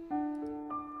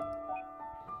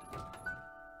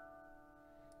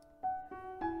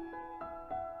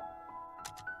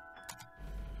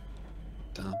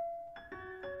 Damn.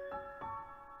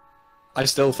 I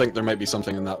still think there might be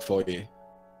something in that foyer.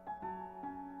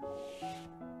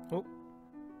 Oh.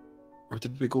 Or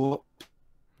did we go up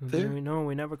there? No,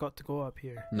 we never got to go up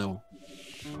here. No.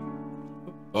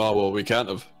 Oh, well, we can't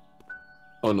have.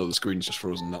 Oh no, the screen's just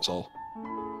frozen, that's all.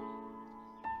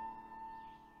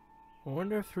 I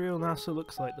wonder if real NASA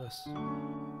looks like this.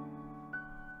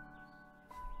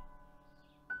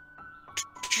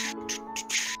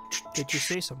 Did you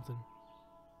say something?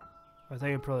 I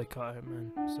think I probably cut it,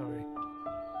 man. Sorry.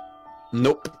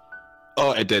 Nope.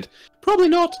 Oh, it did. Probably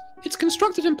not. It's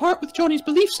constructed in part with Johnny's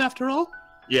beliefs, after all.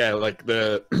 Yeah, like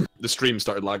the stream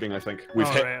started lagging, I think. We've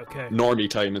hit okay. normie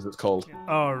time, as it's called.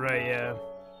 Oh, right, yeah.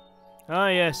 Ah,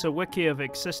 yes, a wiki of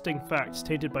existing facts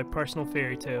tainted by personal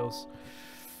fairy tales.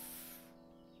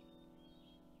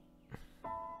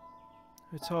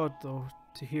 It's odd, though,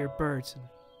 to hear birds and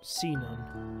see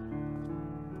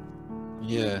none.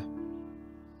 Yeah.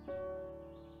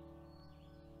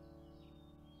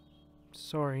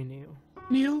 Sorry, Neil.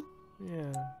 Neil,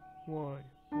 Yeah, why?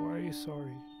 Why are you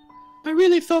sorry? I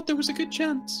really thought there was a good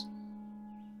chance.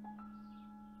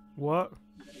 What?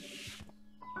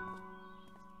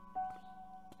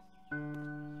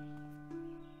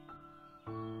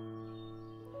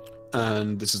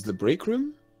 And this is the break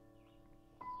room.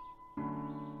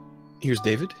 Here's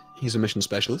David. He's a mission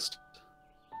specialist.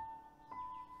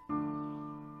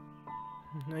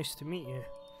 Nice to meet you.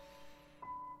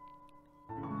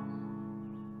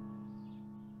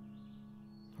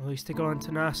 At least he got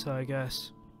into NASA, I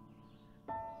guess.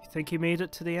 You think he made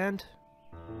it to the end?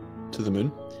 To the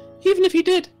moon? Even if he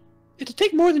did, it'd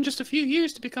take more than just a few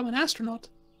years to become an astronaut.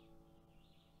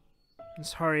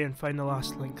 Let's hurry and find the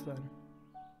last link then.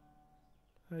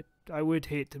 I would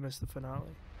hate to miss the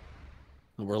finale.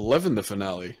 We're living the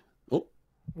finale. Oh.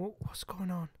 What's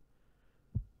going on?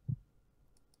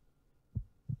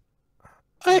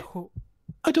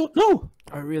 I don't know.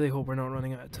 I really hope we're not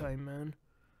running out of time, man.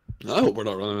 I hope we're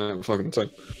not running out of fucking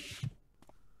time.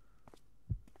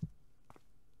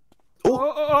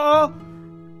 Oh!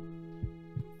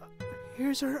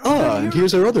 Here's our and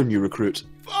here's our other new recruit.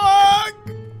 Fuck!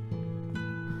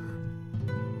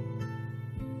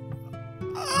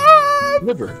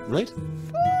 River, right?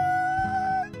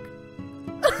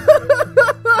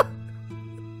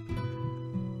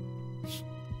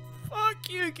 Fuck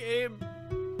you, game.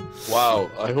 Wow,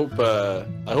 I hope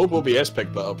OBS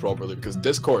picked that up properly because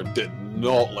Discord did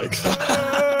not like that.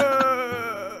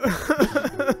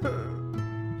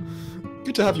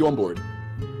 Good to have you on board.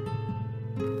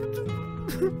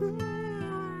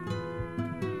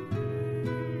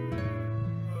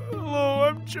 Hello,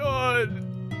 I'm John.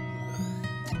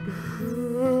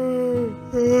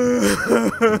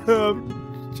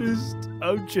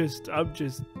 I'm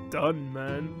just done,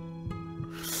 man.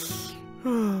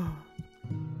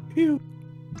 Phew.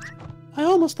 I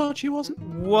almost thought she wasn't.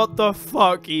 What the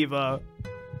fuck, Eva?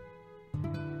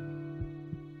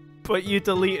 But you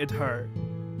deleted her.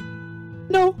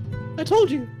 No, I told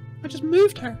you. I just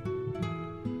moved her.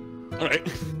 Alright.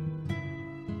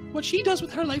 What she does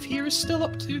with her life here is still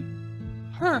up to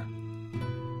her.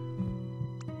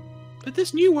 But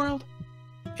this new world,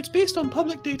 it's based on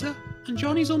public data and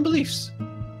Johnny's own beliefs.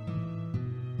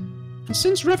 And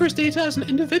since River's data as an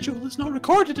individual is not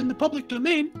recorded in the public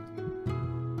domain,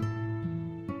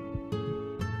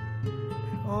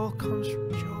 it all comes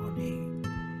from Johnny.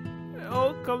 It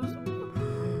all comes.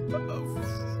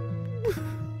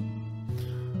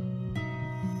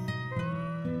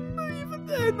 Even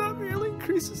then, that really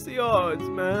increases the odds,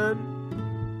 man.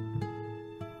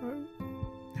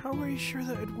 How were you sure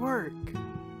that it'd work?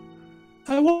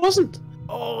 I wasn't.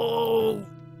 Oh!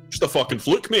 Just a fucking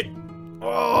fluke, mate.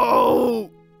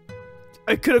 Oh!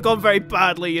 It could have gone very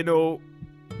badly, you know.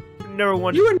 Never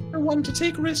one. You were never one to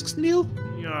take risks, Neil.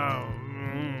 Yeah.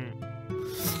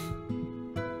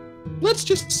 Let's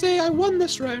just say I won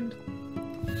this round.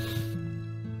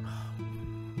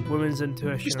 Women's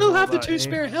intuition. You still and all have the that, 2 eh?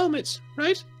 spare helmets,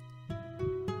 right?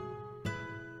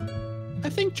 I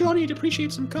think Johnny'd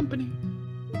appreciate some company.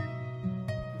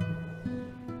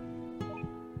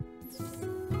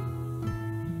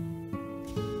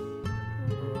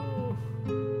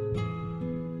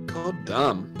 God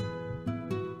damn.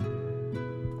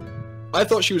 I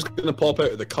thought she was gonna pop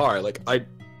out of the car. Like, I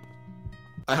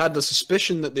had the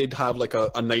suspicion that they'd have, like,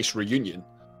 a nice reunion.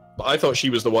 But I thought she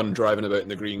was the one driving about in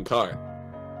the green car.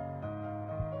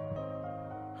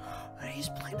 He's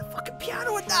playing the fucking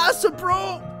piano at NASA,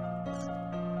 bro!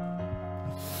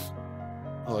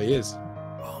 Oh, he is.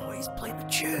 Oh, he's playing the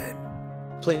tune.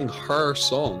 Playing her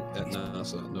song at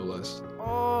NASA, no less.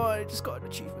 Oh, I just got an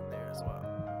achievement there as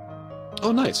well.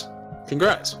 Oh, nice.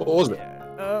 Congrats. What was it?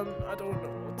 Yeah, I don't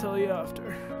know. I'll tell you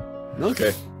after.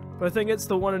 Okay. But I think it's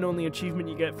the one and only achievement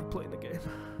you get for playing the game.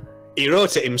 He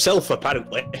wrote it himself,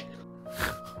 apparently.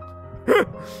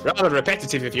 Rather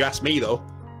repetitive, if you ask me, though.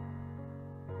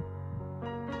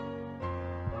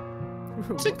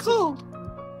 What's it called?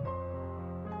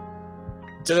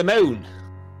 To the moon.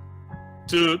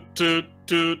 To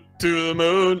the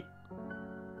moon.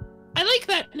 I like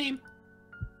that name.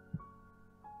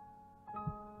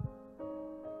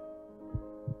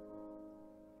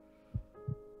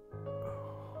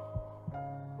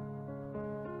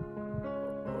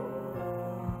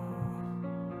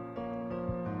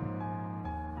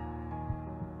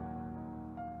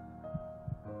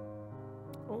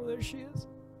 Oh, there she is.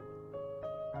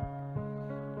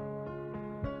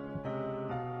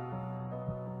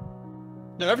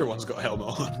 Now everyone's got a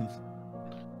helmet on.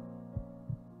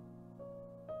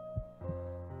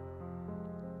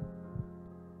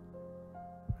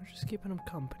 We're just keeping him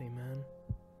company, man.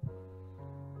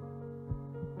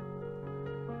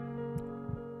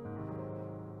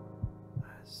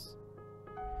 Yes.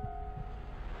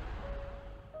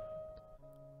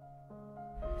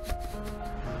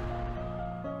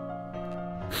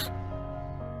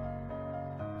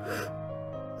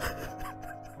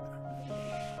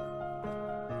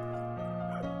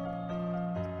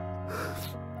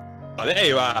 Oh, there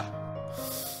you are.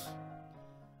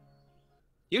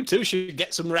 You two should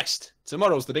get some rest.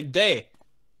 Tomorrow's the big day.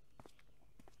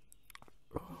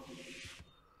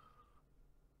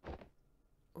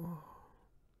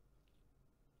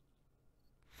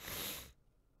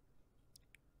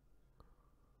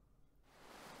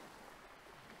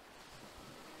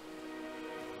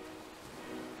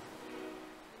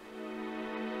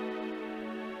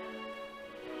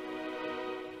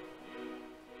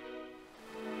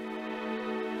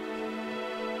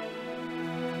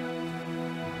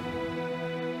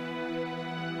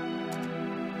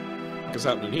 What's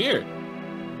happening here?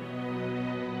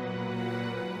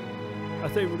 I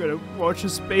think we're gonna watch a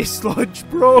space launch,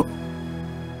 bro.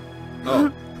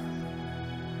 Oh.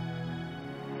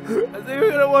 I think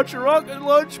we're gonna watch a rocket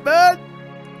launch, man.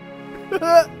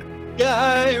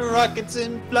 Guy, rockets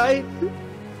in flight.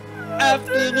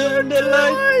 Afternoon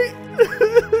delight.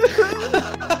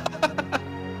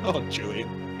 Oh, Julian.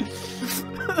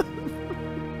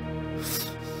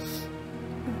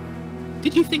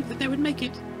 Did you think that they would make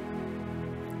it?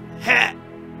 Ha!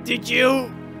 Did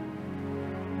you?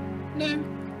 No.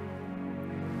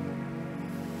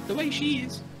 The way she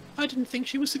is, I didn't think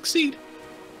she would succeed.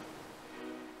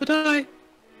 But I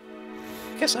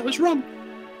guess I was wrong.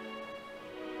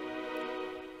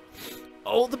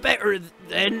 All the better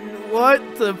then.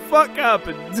 What the fuck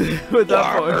happened with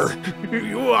that voice?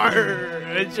 You are.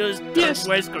 It's just Yes.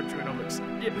 West Countrynomics.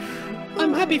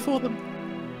 I'm happy for them.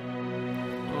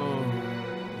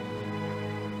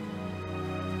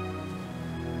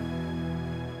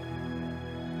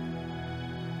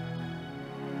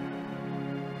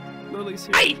 Lily's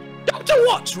here. Hey, Dr.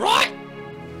 Watts, right?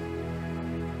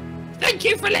 Thank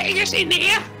you for letting us in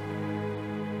here.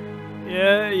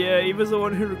 Yeah, he was the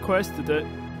one who requested it.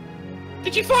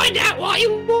 Did you find out why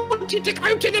you wanted to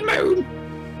go to the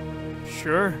moon?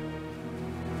 Sure.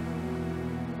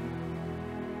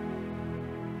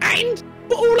 And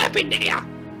what all happened here?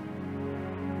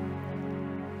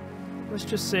 Let's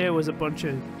just say it was a bunch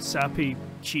of sappy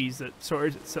cheese that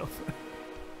sorted itself out.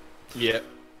 Yeah.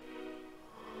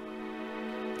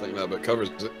 I think that about covers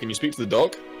it. Can you speak to the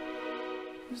dog?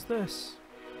 Who's this?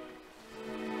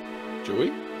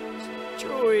 Joey?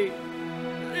 Joey.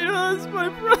 Yeah, that's my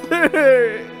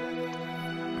brother.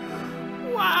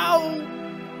 Wow.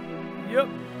 Yep,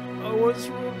 I was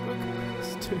wrong with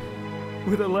this too.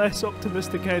 With a less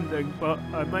optimistic ending, but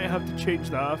I might have to change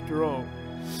that after all.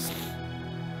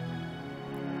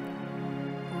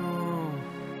 Oh.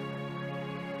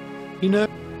 You know,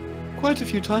 quite a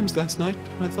few times last night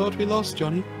I thought we lost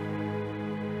Johnny.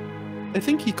 I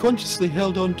think he consciously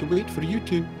held on to wait for you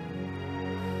two.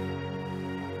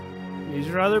 He's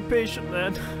rather patient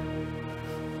then.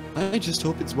 I just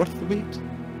hope it's worth the wait.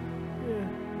 Yeah.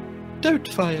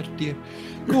 Doubtfire, dear.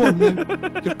 Go on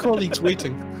now. Your colleague's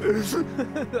waiting.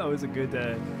 That was a good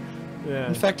yeah.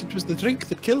 In fact, it was the drink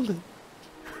that killed him.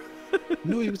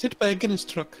 No, he was hit by a Guinness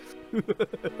truck. Alright,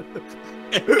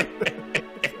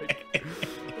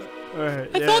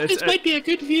 I thought this might be a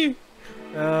good view.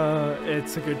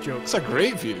 It's a good joke. It's a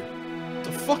great view. It's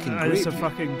a fucking great It's a view.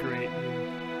 fucking great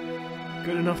view.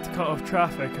 Good enough to cut off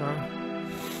traffic, huh?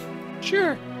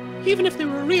 Sure, even if they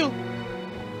were real.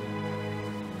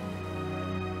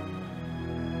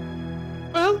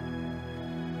 Well,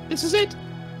 this is it.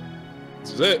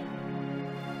 This is it.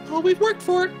 All we've worked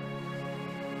for.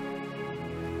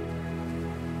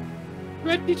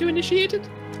 Ready to initiate it?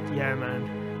 Yeah, man.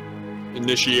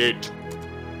 Initiate.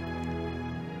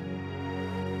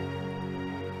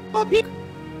 Up here.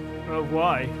 Oh,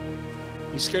 why?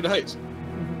 You scared of heights?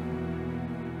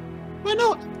 Why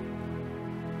not?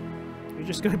 You're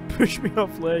just gonna push me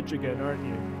off ledge again, aren't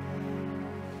you?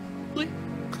 Like,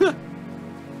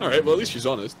 Alright, well at least she's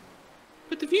honest.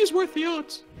 but the view's worth the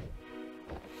odds.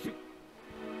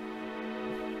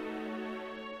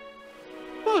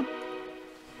 Come on.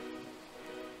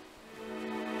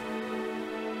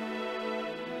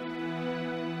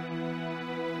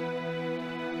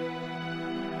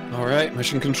 Alright,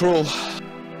 mission control.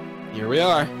 Here we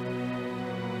are.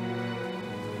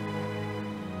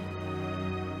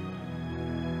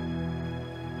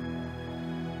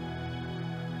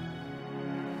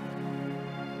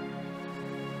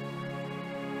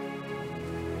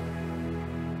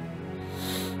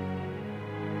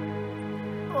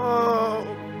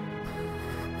 Oh.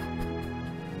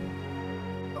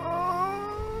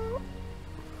 Oh.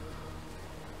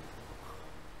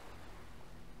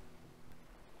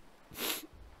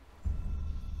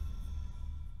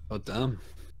 Oh damn.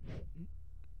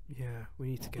 Yeah, we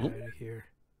need to get out of here.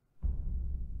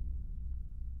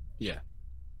 Yeah.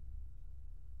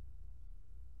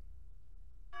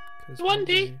 'Cause One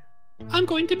day, I'm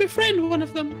going to befriend one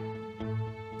of them.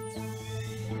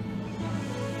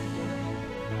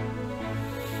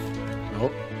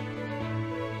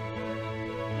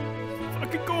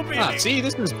 go, baby. Ah, see,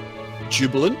 this is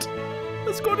jubilant.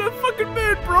 Let's go to the fucking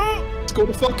moon, bro. Let's go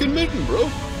to fucking moon, bro.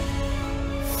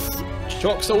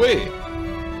 Shocks away.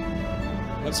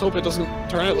 Let's hope it doesn't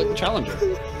turn out like the Challenger.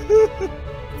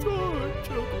 Don't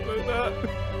joke about that.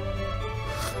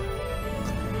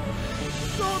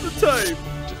 Not the time.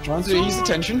 Just trying to ease the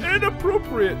tension.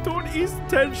 Inappropriate. Don't ease the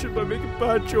tension by making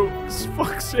bad jokes.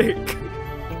 Fuck's sake.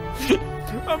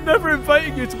 I'm never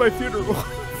inviting you to my funeral.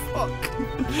 Fuck.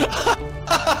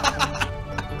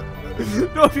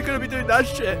 No, if you're gonna be doing that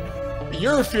shit.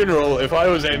 Your funeral, if I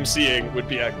was MCing, would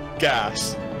be a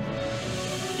gas.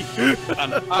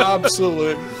 An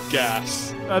absolute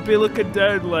gas. I'd be looking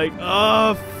down like,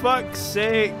 oh, fuck's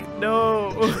sake,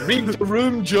 no. Read the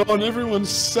room, John. Everyone's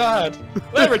sad. Did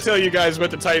I ever tell you guys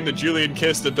about the time that Julian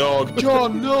kissed a dog?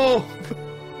 John, no.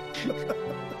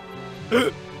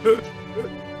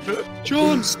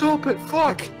 John, stop it.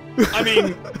 Fuck. I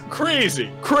mean, crazy,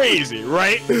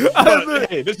 right? But,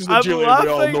 hey, this is the Julian we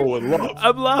all know and love.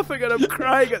 I'm laughing and I'm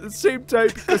crying at the same time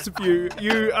because of you,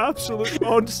 you absolute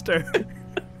monster.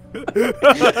 Oh,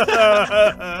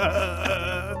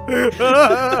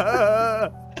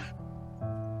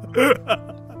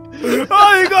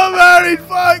 you got married,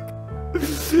 fuck!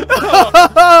 Good,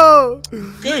 oh,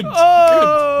 good. They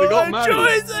got married.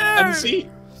 Joey's there! And see,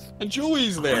 and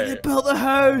Joey's there. And they built the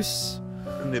house.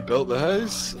 And they built the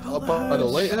house up by the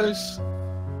lighthouse.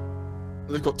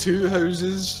 They've got 2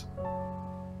 houses.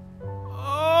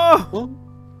 Oh! Well,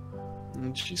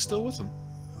 and she's still with him.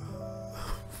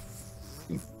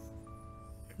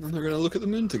 And they're gonna look at the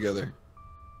moon together.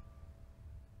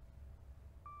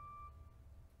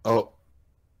 Oh.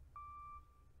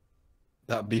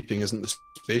 That beeping isn't the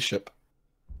spaceship.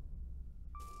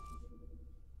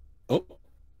 Oh.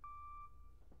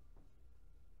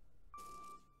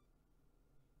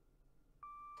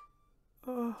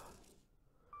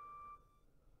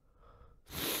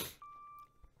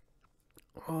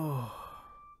 Oh.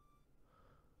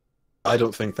 I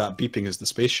don't think that beeping is the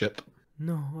spaceship.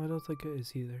 No, I don't think it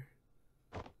is either.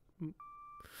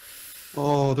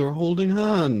 Oh, they're holding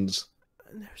hands.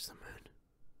 And there's the moon.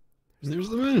 There's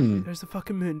the moon. There's the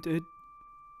fucking moon, dude.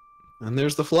 And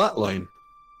there's the flat line.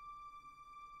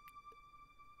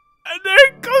 And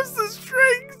there goes the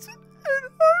strings in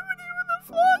harmony with the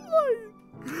flat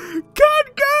line.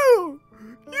 Can't go!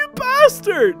 You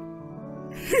bastard!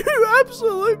 You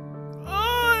absolute...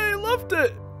 Oh, I loved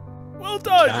it. Well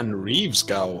done. Can Reeves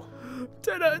go?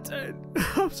 10 out of 10.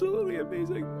 Absolutely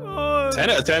amazing. Oh, 10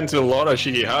 out of 10 to Laura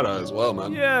Shigihara as well,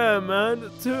 man. yeah, man. The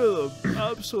 2 of them.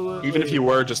 Absolutely. Even if you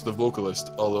were just the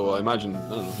vocalist, although I imagine, I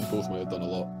don't know, you both might have done a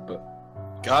lot, but...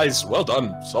 Guys, well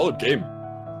done. Solid game.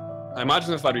 I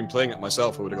imagine if I'd been playing it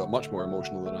myself, I would have got much more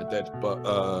emotional than I did, but,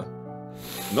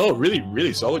 no, really,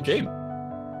 really solid game.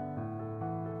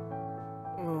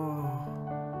 Oh,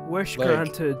 wish Like,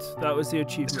 granted. That was the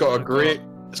achievement. It's got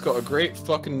a I great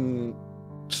fucking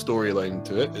storyline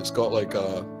to it. It's got like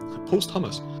a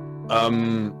post-hummus.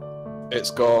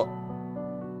 It's got,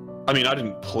 I mean, I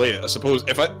didn't play it. I suppose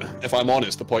if I'm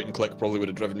honest, the point and click probably would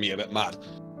have driven me a bit mad.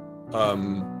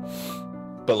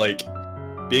 But like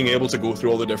being able to go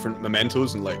through all the different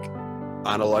mementos and like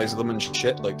analyze them and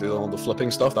shit, like doing all the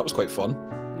flipping stuff, that was quite fun.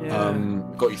 Yeah.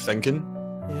 Got you thinking,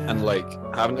 and like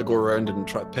having to go around and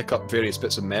try to pick up various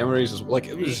bits of memories. Like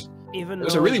it was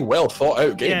a really well thought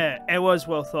out game. Yeah, it was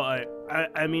well thought out.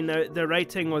 I mean, the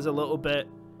writing was a little bit.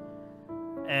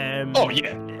 Oh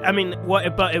yeah. I mean,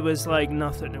 but it was like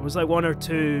nothing. It was like 1 or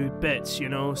 2 bits, you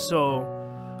know. So,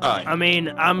 Aye. I mean,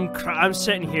 I'm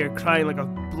sitting here crying like a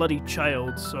bloody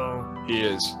child. So He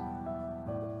is.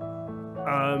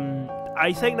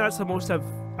 I think that's the most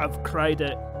I've cried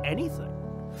at anything.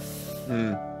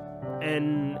 In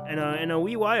a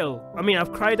wee while. I mean,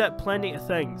 I've cried at plenty of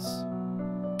things.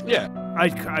 Yeah. I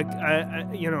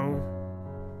you know,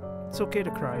 it's okay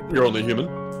to cry. But, You're only human.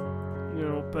 you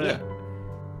know, but Yeah.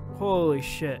 holy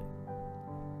shit,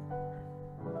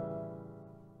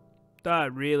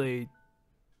 that really.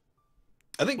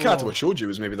 I think Katawa Shoujo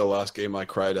was maybe the last game I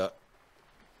cried at.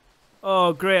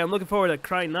 Oh, great! I'm looking forward to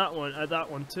crying at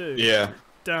that one too. Yeah.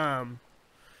 Damn.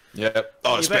 Yeah.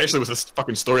 Oh, especially with this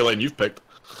fucking storyline you've picked.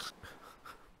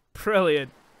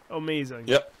 Brilliant. Amazing.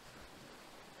 Yep.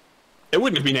 It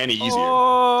wouldn't have been any easier.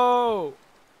 Oh.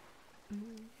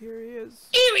 Here he is.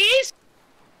 Here he is!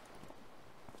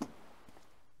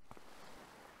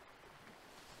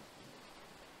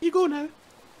 You go now.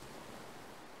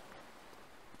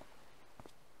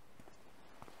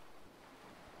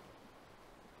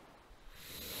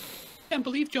 Can't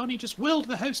believe Johnny just willed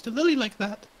the house to Lily like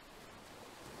that.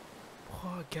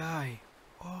 What a guy.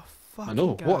 Oh, fuck. I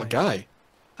know. What a guy.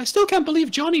 I still can't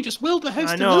believe Johnny just willed the house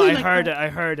I to know, Lily I like heard that. it, I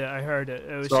heard it, I heard it.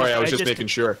 It was Sorry, just, I was just making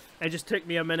sure. It just took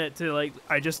me a minute to, like,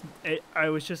 I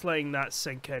was just letting that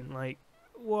sink in. Like,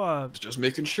 what Just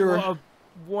making sure. what a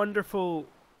wonderful,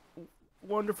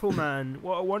 wonderful man.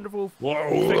 What a wonderful...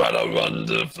 Whoa, what a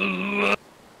wonderful...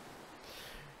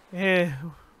 Yeah,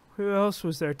 who else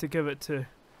was there to give it to?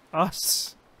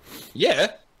 Us. Yeah,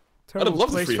 I'd have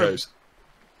loved the free house.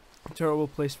 Terrible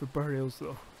place for burials,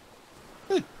 though.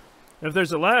 If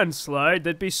there's a landslide,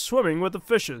 they'd be swimming with the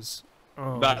fishes.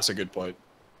 Oh. That's a good point.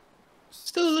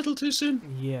 Still a little too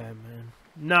soon. Yeah, man.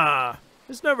 Nah,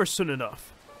 it's never soon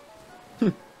enough.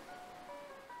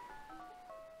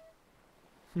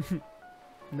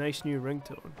 Nice new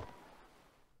ringtone.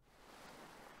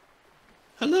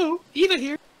 Hello, Eva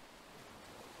here.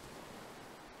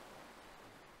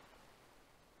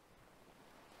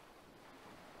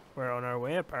 We're on our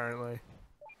way, apparently.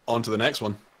 On to the next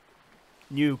one.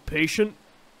 New patient.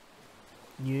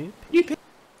 New.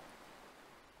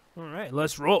 Alright,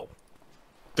 let's roll.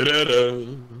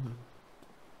 Da-da-da.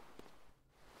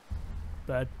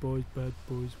 Bad boys,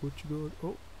 what you got?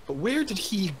 Oh. But where did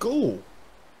he go?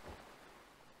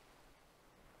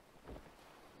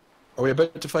 Are we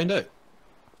about to find out?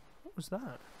 What was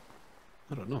that?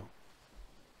 I don't know.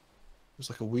 It was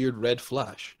like a weird red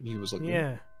flash. And he was like,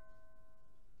 Yeah.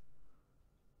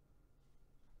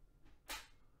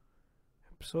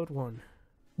 Episode 1.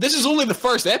 This is only the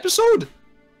first episode?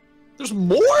 There's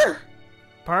more?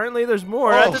 Apparently there's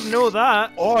more, I didn't know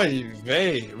that. Oy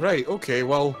vey. Right, okay,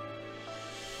 well...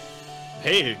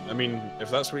 Hey, I mean,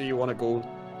 if that's where you want to go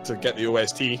to get the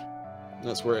OST,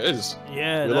 that's where it is.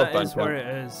 Yeah, We that love is where it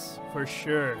is, for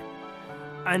sure.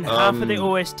 And half of the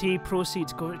OST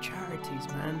proceeds go to charities,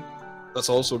 man. That's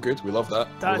also good, we love that.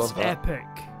 That's we love that. epic.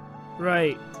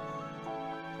 Right.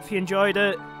 If you enjoyed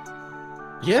it...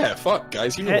 Yeah, fuck,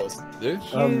 guys, you know what to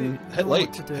do. Hit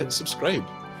like, to do. hit subscribe,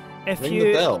 If ring you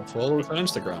the bell, follow us on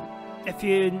Instagram. if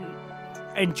you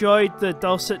enjoyed the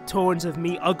dulcet tones of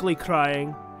me ugly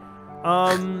crying,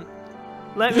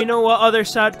 let me know what other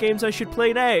sad games I should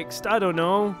play next. I don't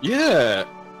know. Yeah,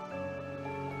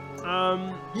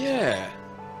 Um, yeah.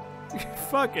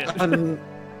 fuck it. And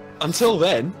until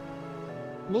then,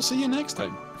 we'll see you next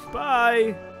time.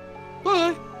 Bye.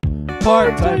 Bye.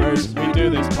 Part-timers, we do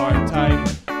this part-time.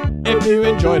 If you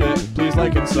enjoyed it, please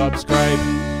like and subscribe.